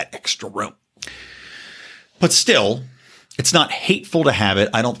need that extra room. But still, it's not hateful to have it.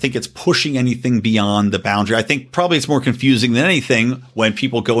 I don't think it's pushing anything beyond the boundary. I think probably it's more confusing than anything when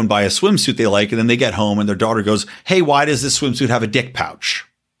people go and buy a swimsuit they like, and then they get home and their daughter goes, hey, why does this swimsuit have a dick pouch?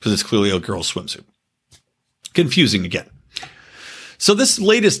 Because it's clearly a girl's swimsuit. Confusing again. So this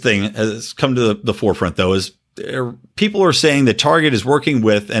latest thing has come to the forefront, though, is people are saying that Target is working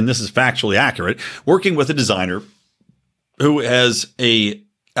with, and this is factually accurate, working with a designer who has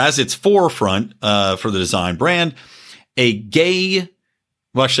as its forefront for the design brand, a gay,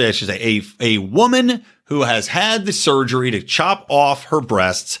 well, actually, I should say a woman who has had the surgery to chop off her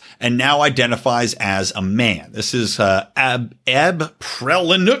breasts and now identifies as a man. This is Ab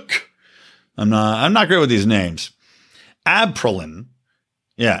Prelinuk. I'm not great with these names. Abprelin.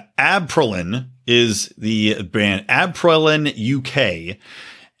 Yeah, Abprelin is the brand. Abprelin UK.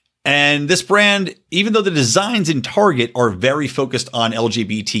 And this brand, even though the designs in Target are very focused on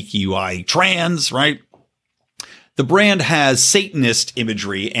LGBTQI trans, right? The brand has Satanist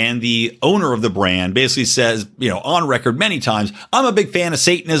imagery, and the owner of the brand basically says, on record many times, I'm a big fan of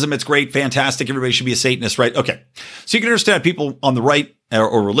Satanism. It's great, fantastic. Everybody should be a Satanist, right? Okay. So you can understand people on the right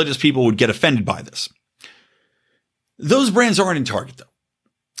or religious people would get offended by this. Those brands aren't in Target, though.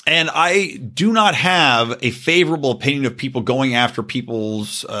 And I do not have a favorable opinion of people going after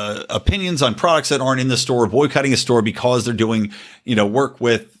people's opinions on products that aren't in the store, boycotting a store because they're doing, work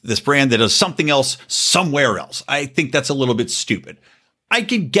with this brand that does something else somewhere else. I think that's a little bit stupid. I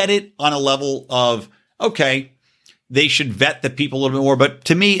could get it on a level of, okay, they should vet the people a little bit more. But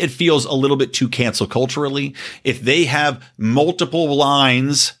to me, it feels a little bit too cancel culturally. If they have multiple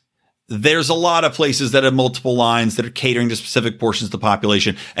lines, there's a lot of places that have multiple lines that are catering to specific portions of the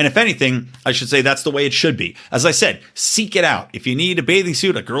population. And if anything, I should say that's the way it should be. As I said, seek it out. If you need a bathing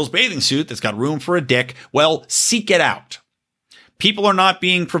suit, a girl's bathing suit that's got room for a dick, well, seek it out. People are not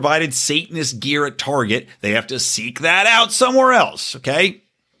being provided Satanist gear at Target. They have to seek that out somewhere else, okay?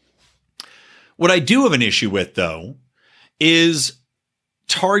 What I do have an issue with, though, is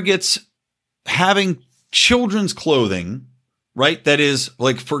Target's having children's clothing, right? That is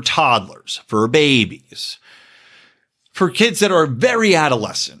like for toddlers, for babies, for kids that are very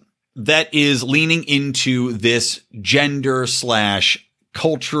adolescent, that is leaning into this gender /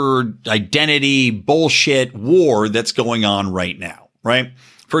 culture identity bullshit war that's going on right now, right?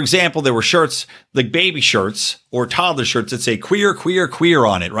 For example, there were shirts, like baby shirts or toddler shirts that say queer, queer, queer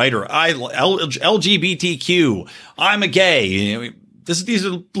on it, right? Or LGBTQ, I'm a gay. These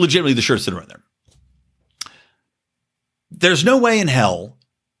are legitimately the shirts that are in there. there's no way in hell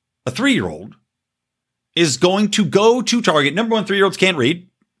a 3-year-old is going to go to Target. Number one, 3-year-olds can't read.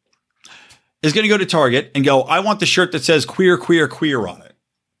 Is going to go to Target and go, I want the shirt that says queer, queer, queer on it.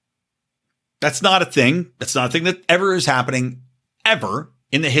 That's not a thing. That's not a thing that ever is happening ever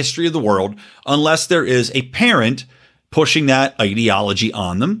in the history of the world, unless there is a parent pushing that ideology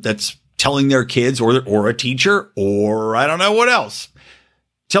on them that's telling their kids or a teacher or I don't know what else,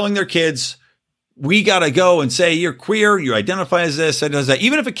 telling their kids, we got to go and say you're queer, you identify as this and as that.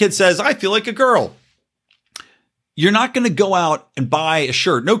 Even if a kid says, I feel like a girl, you're not going to go out and buy a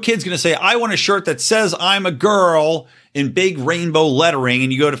shirt. No kid's going to say, I want a shirt that says I'm a girl in big rainbow lettering,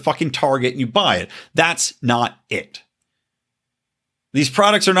 and you go to fucking Target and you buy it. That's not it. These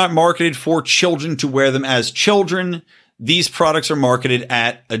products are not marketed for children to wear them as children. These products are marketed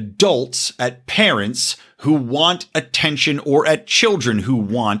at adults, at parents who want attention, or at children who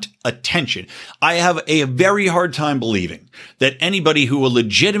want attention. I have a very hard time believing that anybody who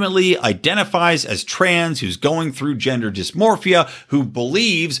legitimately identifies as trans, who's going through gender dysmorphia, who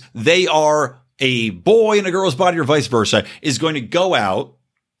believes they are a boy in a girl's body or vice versa, is going to go out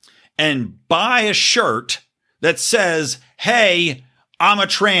and buy a shirt that says, hey, I'm a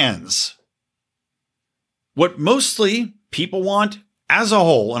trans. What mostly people want as a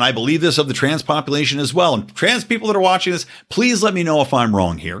whole, and I believe this of the trans population as well, and trans people that are watching this, please let me know if I'm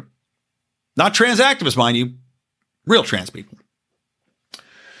wrong here. Not trans activists, mind you, real trans people.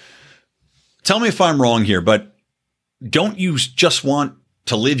 Tell me if I'm wrong here, but don't you just want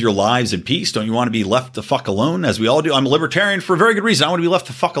to live your lives in peace? Don't you want to be left the fuck alone, as we all do? I'm a libertarian for a very good reason. I want to be left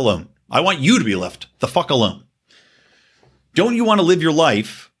the fuck alone. I want you to be left the fuck alone. Don't you want to live your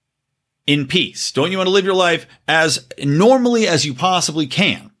life in peace? Don't you want to live your life as normally as you possibly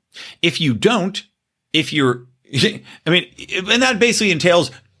can? If you don't, if you're, I mean, and that basically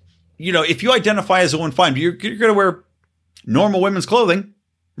entails, if you identify as a woman, fine, but you're going to wear normal women's clothing,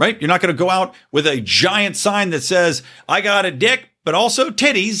 right? You're not going to go out with a giant sign that says, I got a dick, but also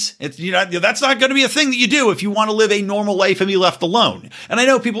titties. It's, that's not going to be a thing that you do if you want to live a normal life and be left alone. And I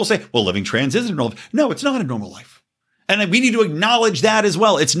know people will say, well, living trans isn't normal. No, it's not a normal life. And we need to acknowledge that as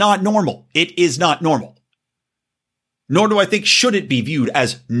well. It's not normal. It is not normal. Nor do I think should it be viewed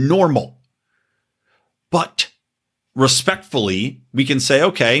as normal. But respectfully, we can say,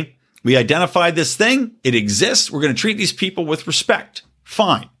 okay, we identified this thing. It exists. We're going to treat these people with respect.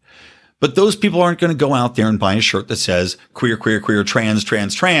 Fine. But those people aren't going to go out there and buy a shirt that says queer, queer, queer, trans,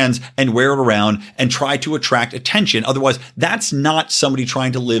 trans, trans, and wear it around and try to attract attention. Otherwise, that's not somebody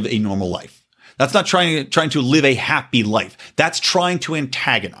trying to live a normal life. That's not trying to live a happy life. That's trying to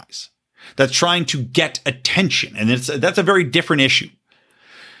antagonize. That's trying to get attention. And that's a very different issue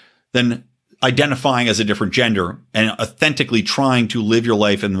than identifying as a different gender and authentically trying to live your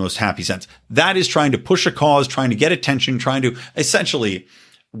life in the most happy sense. That is trying to push a cause, trying to get attention, trying to essentially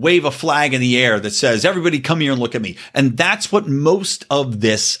wave a flag in the air that says, everybody come here and look at me. And that's what most of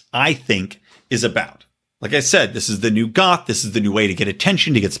this, I think, is about. Like I said, this is the new goth. This is the new way to get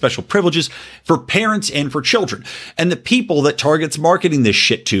attention, to get special privileges for parents and for children. And the people that Target's marketing this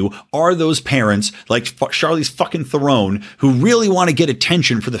shit to are those parents like Charlize fucking Theron who really want to get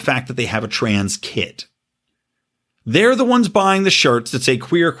attention for the fact that they have a trans kid. They're the ones buying the shirts that say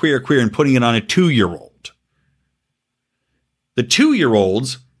queer, queer, queer and putting it on a 2-year-old. The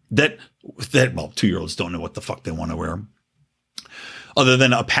 2-year-olds that 2-year-olds don't know what the fuck they want to wear other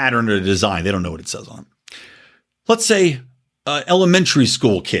than a pattern or a design. They don't know what it says on it. Let's say an elementary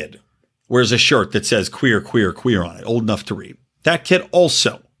school kid wears a shirt that says queer, queer, queer on it, old enough to read. That kid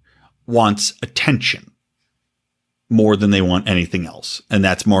also wants attention more than they want anything else. And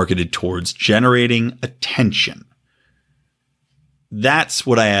that's marketed towards generating attention. That's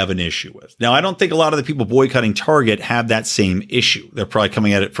what I have an issue with. Now, I don't think a lot of the people boycotting Target have that same issue. They're probably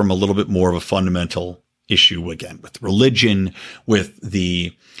coming at it from a little bit more of a fundamental issue, again, with religion, with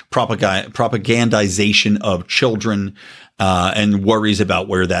the propagandization of children, and worries about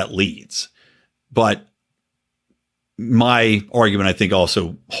where that leads. But my argument, I think,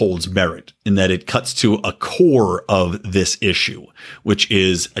 also holds merit in that it cuts to a core of this issue, which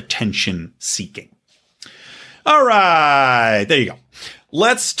is attention seeking. All right, there you go.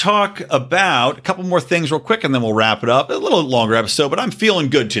 Let's talk about a couple more things real quick, and then we'll wrap it up. A little longer episode, but I'm feeling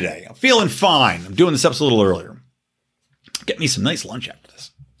good today. I'm feeling fine. I'm doing this episode a little earlier. Get me some nice lunch after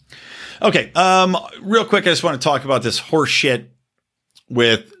this. Okay, real quick, I just want to talk about this horse shit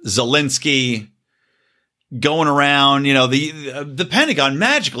with Zelensky going around. The Pentagon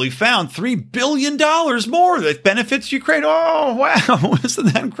magically found $3 billion more that benefits Ukraine. Oh, wow.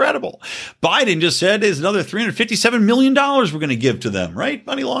 Isn't that incredible? Biden just said there's another $357 million we're going to give to them, right?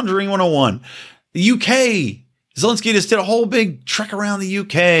 Money laundering 101. The UK Zelensky just did a whole big trek around the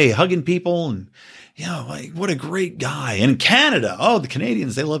UK, hugging people, and like what a great guy. And in Canada, the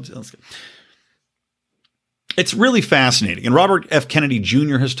Canadians, they love Zelensky. It's really fascinating. And Robert F. Kennedy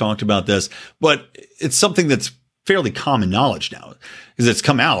Jr. has talked about this, but it's something that's fairly common knowledge now because it's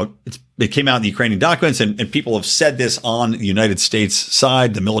come out. It came out in the Ukrainian documents, and people have said this on the United States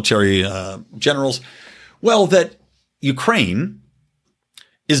side, the military generals. Well, that Ukraine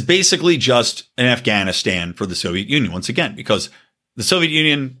is basically just an Afghanistan for the Soviet Union once again, because the Soviet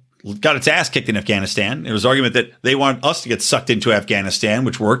Union got its ass kicked in Afghanistan. There was argument that they want us to get sucked into Afghanistan,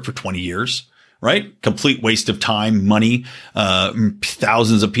 which worked for 20 years, right? Complete waste of time, money,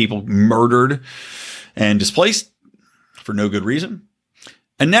 thousands of people murdered and displaced for no good reason.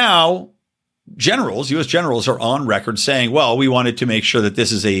 And now U.S. generals are on record saying, well, we wanted to make sure that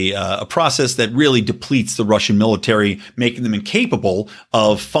this is a process that really depletes the Russian military, making them incapable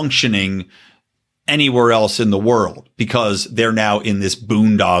of functioning anywhere else in the world because they're now in this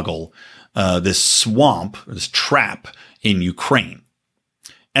boondoggle, this swamp, this trap in Ukraine.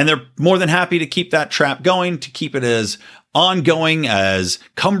 And they're more than happy to keep that trap going, to keep it as ongoing, as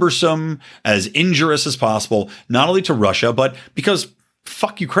cumbersome, as injurious as possible, not only to Russia, but because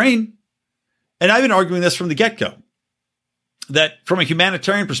fuck Ukraine. And I've been arguing this from the get-go, that from a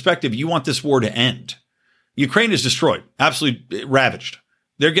humanitarian perspective, you want this war to end. Ukraine is destroyed, absolutely ravaged.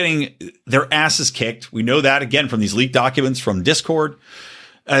 They're getting their asses kicked. We know that, again, from these leaked documents from Discord.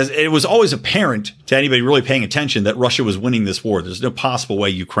 As it was always apparent to anybody really paying attention that Russia was winning this war. There's no possible way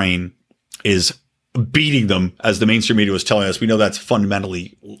Ukraine is beating them, as the mainstream media was telling us. We know that's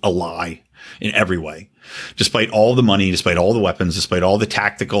fundamentally a lie in every way. Despite all the money, despite all the weapons, despite all the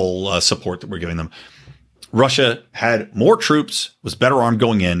tactical support that we're giving them, Russia had more troops, was better armed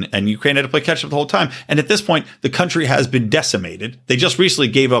going in, and Ukraine had to play catch up the whole time. And at this point, the country has been decimated. They just recently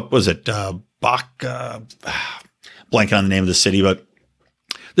gave up, blanking on the name of the city, but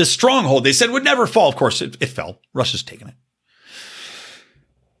this stronghold they said would never fall. Of course, it fell. Russia's taken it.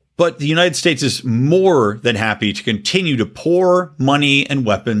 But the United States is more than happy to continue to pour money and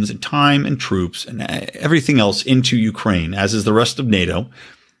weapons and time and troops and everything else into Ukraine, as is the rest of NATO,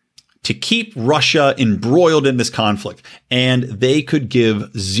 to keep Russia embroiled in this conflict. And they could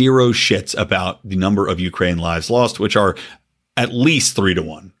give zero shits about the number of Ukraine lives lost, which are at least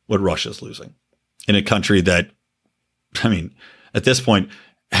 3-1 what Russia's losing in a country that, at this point,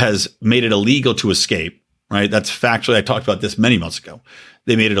 has made it illegal to escape, right? That's factually, I talked about this many months ago.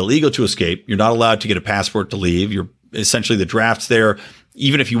 They made it illegal to escape. You're not allowed to get a passport to leave. You're essentially, the draft's there.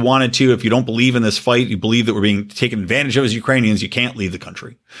 Even if you wanted to, if you don't believe in this fight, you believe that we're being taken advantage of as Ukrainians, you can't leave the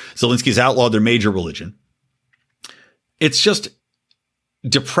country. Zelensky's outlawed their major religion. It's just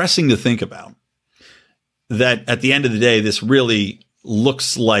depressing to think about that at the end of the day, this really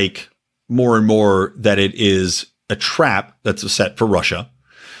looks like more and more that it is a trap that's set for Russia,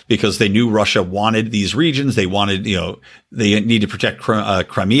 because they knew Russia wanted these regions. They wanted, they need to protect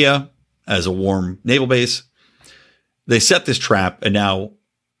Crimea as a warm naval base. They set this trap, and now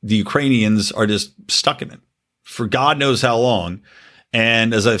the Ukrainians are just stuck in it for God knows how long.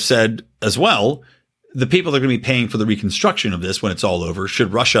 And as I've said as well, the people that are going to be paying for the reconstruction of this when it's all over,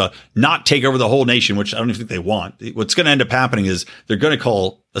 should Russia not take over the whole nation, which I don't even think they want, what's going to end up happening is they're going to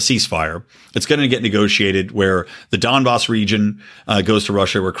call a ceasefire. It's going to get negotiated where the Donbass region goes to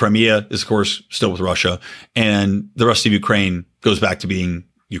Russia, where Crimea is, of course, still with Russia, and the rest of Ukraine goes back to being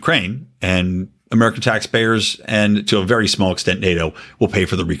Ukraine, and American taxpayers and to a very small extent NATO will pay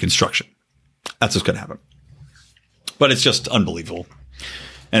for the reconstruction. That's what's going to happen. But it's just unbelievable.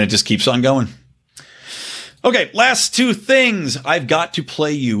 And it just keeps on going. Okay, last two things. I've got to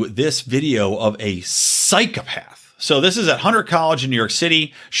play you this video of a psychopath. So this is at Hunter College in New York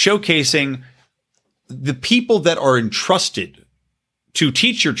City, showcasing the people that are entrusted to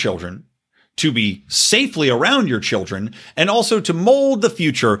teach your children, to be safely around your children, and also to mold the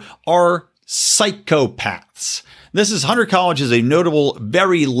future are psychopaths. This is Hunter College, is a notable,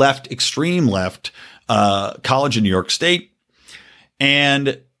 very left, extreme left college in New York State.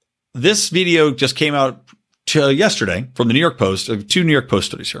 And this video just came out yesterday from the New York Post, two New York Post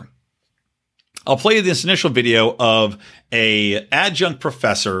studies here. I'll play you this initial video of a adjunct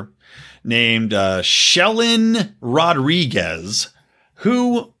professor named Shellin Rodriguez,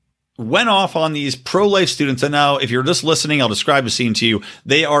 who went off on these pro-life students. And now, if you're just listening, I'll describe the scene to you.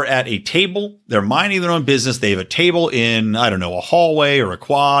 They are at a table. They're minding their own business. They have a table in, a hallway or a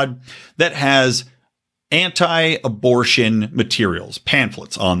quad that has anti-abortion materials,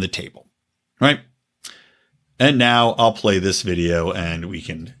 pamphlets on the table, right? And now I'll play this video and we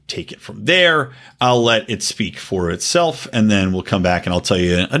can take it from there. I'll let it speak for itself, and then we'll come back and I'll tell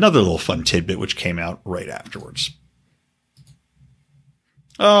you another little fun tidbit which came out right afterwards.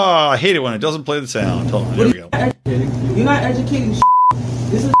 Oh, I hate it when it doesn't play the sound. Hold on, there we go. You're not educating shit.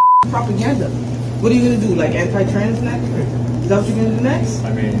 This is propaganda. What are you going to do, like anti-trans next? Is that what you're going to do next?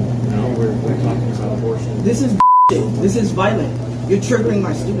 I mean, no, we're talking about abortion. This is shit. This is violent. You're triggering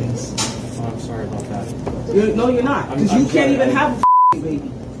my students. Oh, I'm sorry about that. No, you're not. Because you can't even have a baby.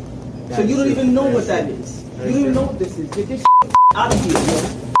 So you don't even know what that is. You don't even know what this is. Get this shit out of here,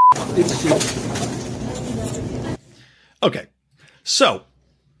 yo. This shit. Okay, so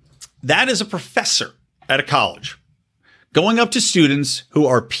that is a professor at a college going up to students who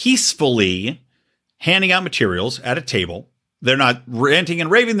are peacefully handing out materials at a table. They're not ranting and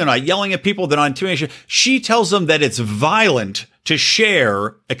raving. They're not yelling at people. They're not intimidating. She tells them that it's violent to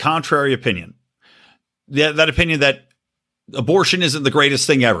share a contrary opinion. That opinion that abortion isn't the greatest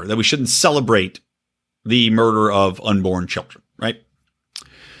thing ever, that we shouldn't celebrate the murder of unborn children, right?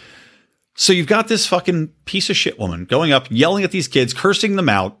 So you've got this fucking piece of shit woman going up, yelling at these kids, cursing them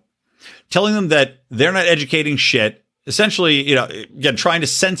out, telling them that they're not educating shit, essentially, again, trying to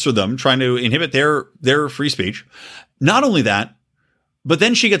censor them, trying to inhibit their free speech. Not only that, but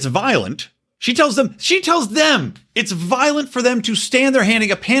then she gets violent. She tells them it's violent for them to stand there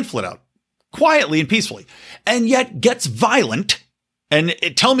handing a pamphlet out quietly and peacefully, and yet gets violent. And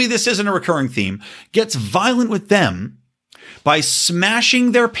tell me this isn't a recurring theme, gets violent with them by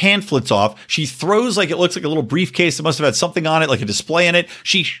smashing their pamphlets off. She throws, like, it looks like a little briefcase that must have had something on it, like a display in it.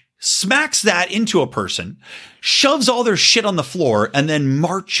 She smacks that into a person, shoves all their shit on the floor, and then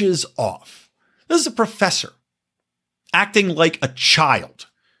marches off. This is a professor acting like a child.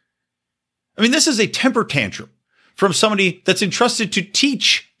 I mean, this is a temper tantrum from somebody that's entrusted to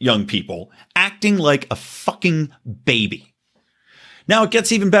teach young people, acting like a fucking baby. Now, it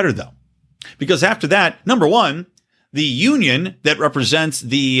gets even better, though, because after that, number one, the union that represents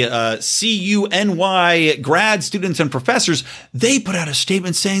the CUNY grad students and professors, they put out a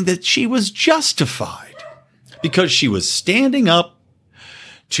statement saying that she was justified because she was standing up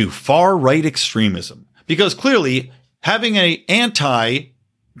to far-right extremism. Because clearly, having an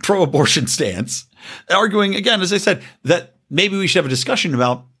anti-pro-abortion stance, arguing, again, as I said, that maybe we should have a discussion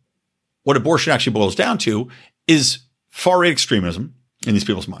about what abortion actually boils down to, is far-right extremism in these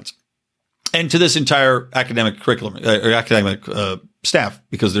people's minds. And to this entire academic curriculum, or academic staff,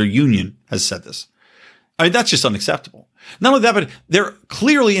 because their union has said this. I mean, that's just unacceptable. Not only that, but they're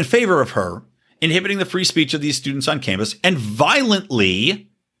clearly in favor of her inhibiting the free speech of these students on campus and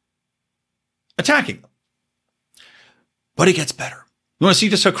violently attacking them. But it gets better. You want to see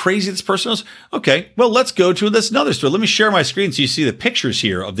just how crazy this person is? Okay, well, let's go to this another story. Let me share my screen so you see the pictures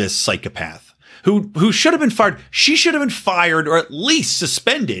here of this psychopath who should have been fired. She should have been fired or at least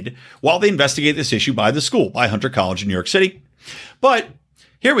suspended while they investigate this issue by the school, by Hunter College in New York City. But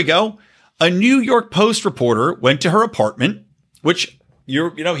here we go. A New York Post reporter went to her apartment, which he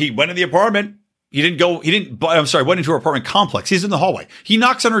went in the apartment. Went into her apartment complex. He's in the hallway. He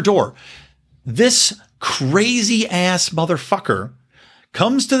knocks on her door. This crazy ass motherfucker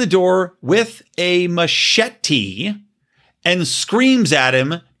comes to the door with a machete and screams at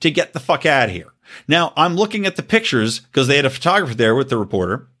him to get the fuck out of here. Now, I'm looking at the pictures because they had a photographer there with the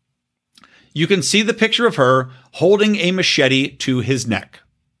reporter. You can see the picture of her holding a machete to his neck.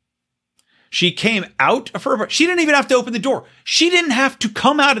 She came out of her apartment. She didn't even have to open the door. She didn't have to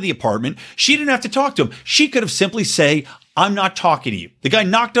come out of the apartment. She didn't have to talk to him. She could have simply say, "I'm not talking to you." The guy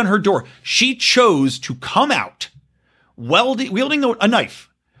knocked on her door. She chose to come out wielding a knife,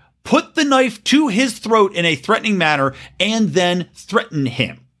 put the knife to his throat in a threatening manner, and then threaten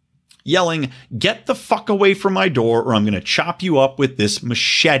him, yelling, "Get the fuck away from my door or I'm going to chop you up with this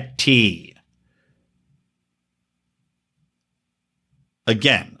machete."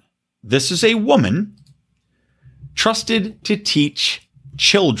 Again, this is a woman trusted to teach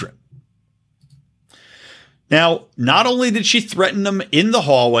children. Now, not only did she threaten them in the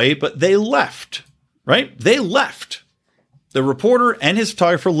hallway, but they left, right? They left. The reporter and his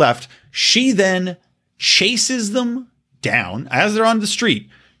photographer left. She then chases them down as they're on the street.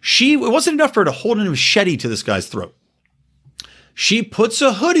 It wasn't enough for her to hold a machete to this guy's throat. She puts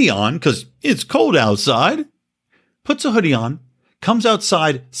a hoodie on because it's cold outside, puts a hoodie on, comes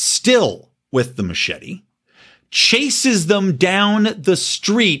outside still with the machete, chases them down the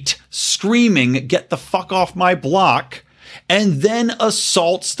street screaming, "Get the fuck off my block," and then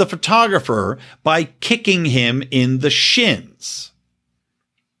assaults the photographer by kicking him in the shins.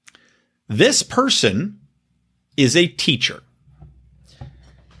 This person is a teacher.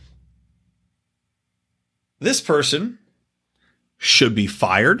 this person should be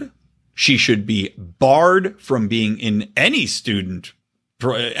fired. She should be barred from being in any student,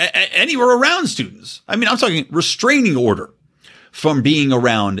 anywhere around students. I mean, I'm talking restraining order from being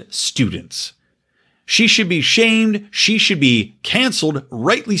around students. She should be shamed. She should be canceled,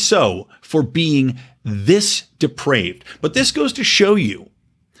 rightly so, for being this depraved. But this goes to show you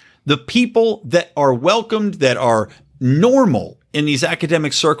the people that are welcomed, that are normal in these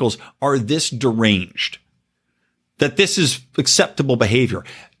academic circles, are this deranged. That this is acceptable behavior,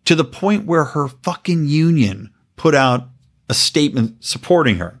 to the point where her fucking union put out a statement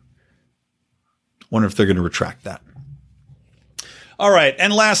supporting her. Wonder if they're going to retract that. All right.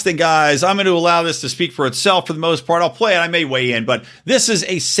 And last thing, guys, I'm going to allow this to speak for itself for the most part. I'll play it. I may weigh in, but this is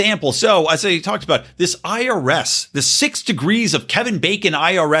a sample. So as I talked about, this IRS, the 6 degrees of Kevin Bacon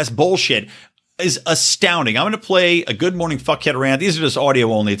IRS bullshit is astounding. I'm going to play a Good Morning Fuckhead rant. These are just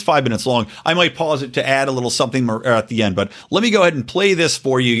audio only. It's 5 minutes long. I might pause it to add a little something more at the end, but let me go ahead and play this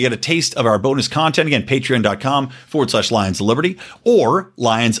for you. You get a taste of our bonus content. Again, patreon.com/Lions of Liberty or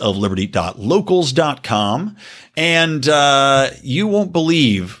lionsofliberty.locals.com. And you won't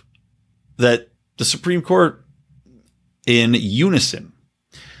believe that the Supreme Court in unison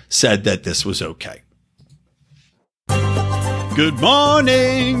said that this was okay. Good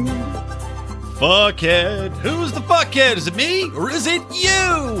morning, fuckhead. Who's the fuckhead? Is it me or is it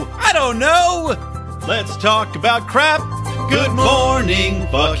you? I don't know. Let's talk about crap. Good morning,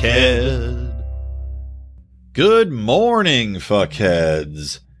 fuckhead. Good morning,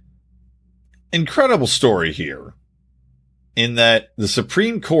 fuckheads. Incredible story here in that the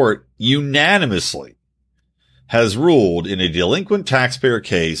Supreme Court unanimously has ruled in a delinquent taxpayer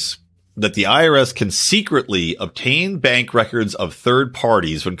case that the IRS can secretly obtain bank records of third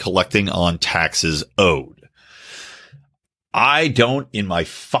parties when collecting on taxes owed. I don't, in my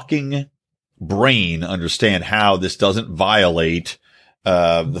fucking brain, understand how this doesn't violate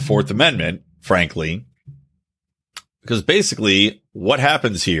the Fourth Amendment, frankly, because basically what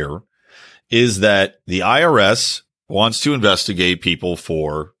happens here is that the IRS wants to investigate people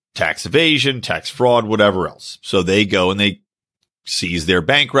for tax evasion, tax fraud, whatever else. So they go and they seize their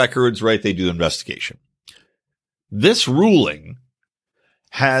bank records, right? They do the investigation. This ruling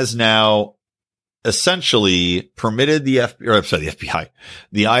has now essentially permitted the FBI,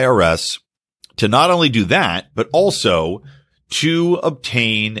 the IRS, to not only do that, but also to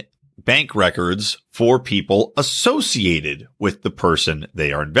obtain bank records for people associated with the person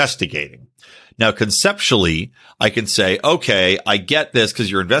they are investigating. Now, conceptually, I can say, okay, I get this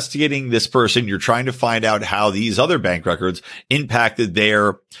because you're investigating this person. You're trying to find out how these other bank records impacted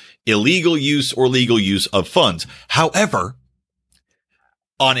their illegal use or legal use of funds. However,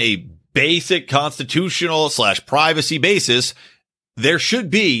 on a basic constitutional / privacy basis, there should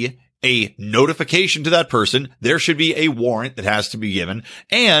be a notification to that person. There should be a warrant that has to be given.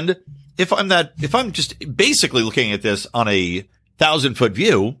 And if I'm just basically looking at this on a 1,000-foot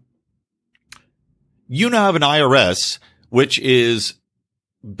view, you now have an IRS, which is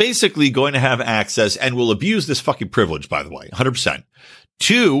basically going to have access and will abuse this fucking privilege, by the way, 100%,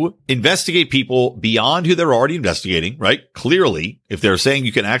 to investigate people beyond who they're already investigating, right? Clearly, if they're saying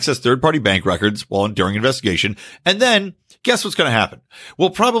you can access third-party bank records during investigation, and then guess what's going to happen? Well,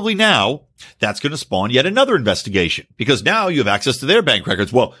 probably now that's going to spawn yet another investigation because now you have access to their bank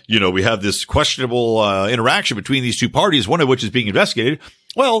records. Well, we have this questionable interaction between these two parties, one of which is being investigated.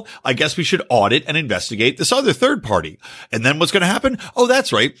 Well, I guess we should audit and investigate this other third party. And then what's going to happen? Oh,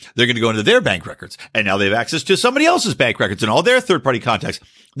 that's right. They're going to go into their bank records. And now they have access to somebody else's bank records and all their third party contacts.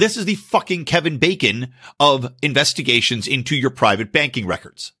 This is the fucking Kevin Bacon of investigations into your private banking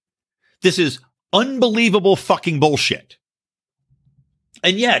records. This is unbelievable fucking bullshit.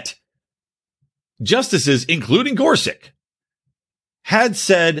 And yet, justices, including Gorsuch, had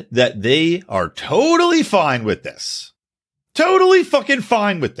said that they are totally fine with this. Totally fucking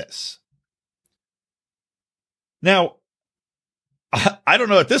fine with this. Now, I don't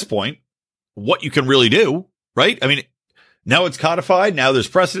know at this point what you can really do, right? I mean, now it's codified. Now there's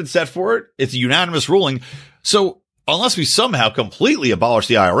precedent set for it. It's a unanimous ruling. So unless we somehow completely abolish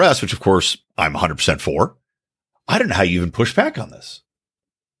the IRS, which of course I'm 100% for, I don't know how you even push back on this.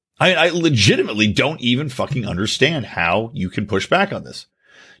 I legitimately don't even fucking understand how you can push back on this.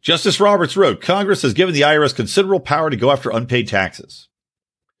 Justice Roberts wrote, Congress has given the IRS considerable power to go after unpaid taxes.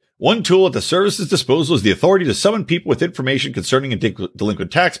 One tool at the service's disposal is the authority to summon people with information concerning a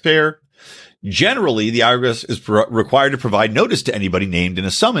delinquent taxpayer. Generally, the IRS is required to provide notice to anybody named in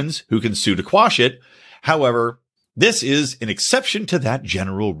a summons who can sue to quash it. However, this is an exception to that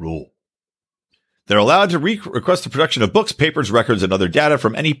general rule. They're allowed to request the production of books, papers, records, and other data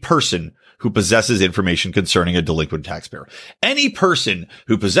from any person who possesses information concerning a delinquent taxpayer. Any person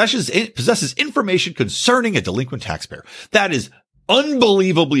who possesses information concerning a delinquent taxpayer. That is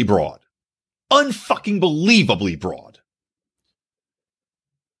unbelievably broad. Unfucking believably broad.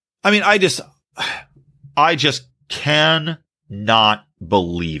 I mean, I just cannot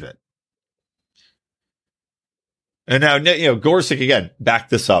believe it. And now, Gorsuch again, back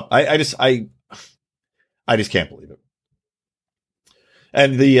this up. I just can't believe it.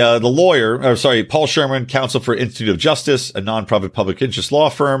 And the lawyer, Paul Sherman, counsel for Institute of Justice, a nonprofit public interest law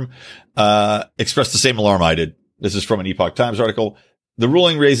firm, expressed the same alarm I did. This is from an Epoch Times article. The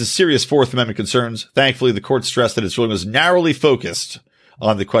ruling raises serious Fourth Amendment concerns. Thankfully, the court stressed that its ruling was narrowly focused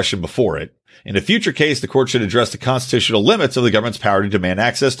on the question before it. In a future case, the court should address the constitutional limits of the government's power to demand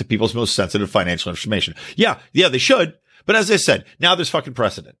access to people's most sensitive financial information. Yeah, they should. But as I said, now there's fucking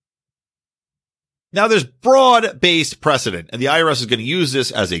precedent. Now there's broad-based precedent, and the IRS is going to use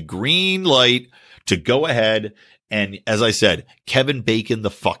this as a green light to go ahead and, as I said, Kevin Bacon the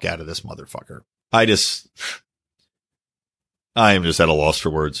fuck out of this motherfucker. I am just at a loss for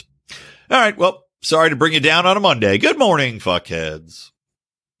words. All right, well, sorry to bring you down on a Monday. Good morning, fuckheads.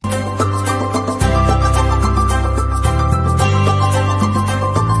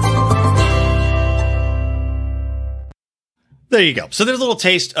 There you go. So there's a little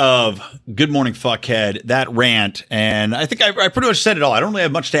taste of Good Morning Fuckhead, that rant, and I think I pretty much said it all. I don't really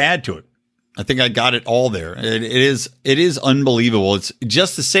have much to add to it. I think I got it all there. It is unbelievable. It's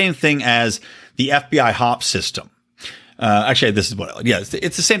just the same thing as the FBI HOP system. Actually, this is what,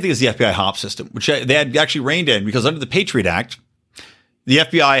 it's the same thing as the FBI HOP system, which they had actually reined in because under the Patriot Act, the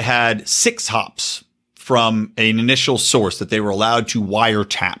FBI had 6 hops from an initial source that they were allowed to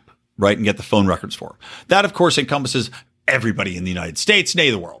wiretap, right, and get the phone records for. That, of course, encompasses everybody in the United States,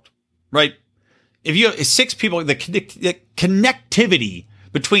 nay, the world, right? If you have 6 people, the connectivity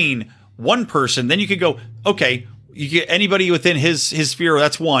between one person, then you could go, okay, you get anybody within his sphere,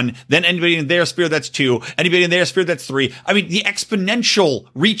 that's 1. Then anybody in their sphere, that's 2. Anybody in their sphere, that's 3. I mean, the exponential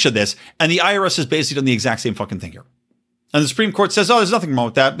reach of this, and the IRS has basically done the exact same fucking thing here. And the Supreme Court says, oh, there's nothing wrong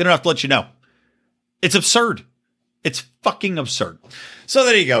with that. They don't have to let you know. It's absurd. It's fucking absurd. So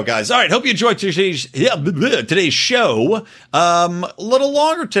there you go, guys. All right. Hope you enjoyed today's show. A little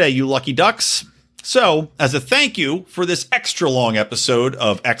longer today, you lucky ducks. So as a thank you for this extra long episode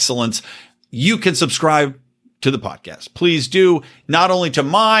of excellence, you can subscribe to the podcast. Please do. Not only to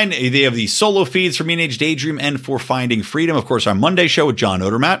mine, they have the solo feeds for Mean Age Daydream and for Finding Freedom. Of course, our Monday show with John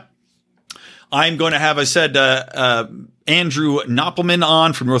Odermatt. I'm going to have, I said, Andrew Knoppelman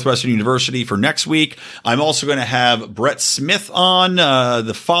on from Northwestern University for next week. I'm also going to have Brett Smith on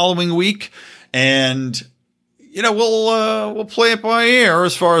the following week. And, we'll play it by ear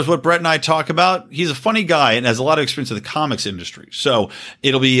as far as what Brett and I talk about. He's a funny guy and has a lot of experience in the comics industry. So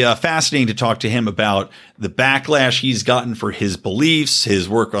it'll be fascinating to talk to him about the backlash he's gotten for his beliefs, his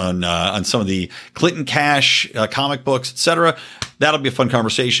work on some of the Clinton Cash comic books, etc. That'll be a fun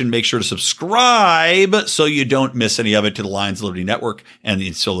conversation. Make sure to subscribe so you don't miss any of it to the Lions Liberty Network and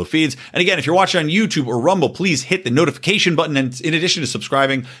the solo feeds. And again, if you're watching on YouTube or Rumble, please hit the notification button. And in addition to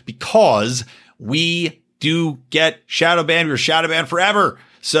subscribing, because we do get shadow banned, we're shadow banned forever.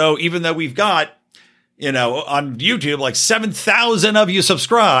 So even though we've got, on YouTube, like 7,000 of you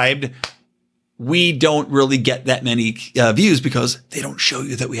subscribed, we don't really get that many views because they don't show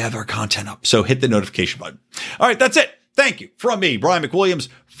you that we have our content up. So hit the notification button. All right, that's it. Thank you from me, Brian McWilliams,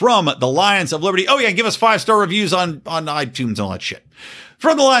 from the Lions of Liberty. Oh, yeah, give us 5-star reviews on iTunes and all that shit.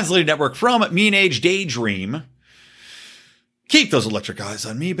 From the Lions of Liberty Network, from Mean Age Daydream. Keep those electric eyes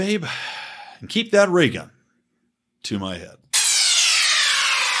on me, babe, and keep that ray gun to my head.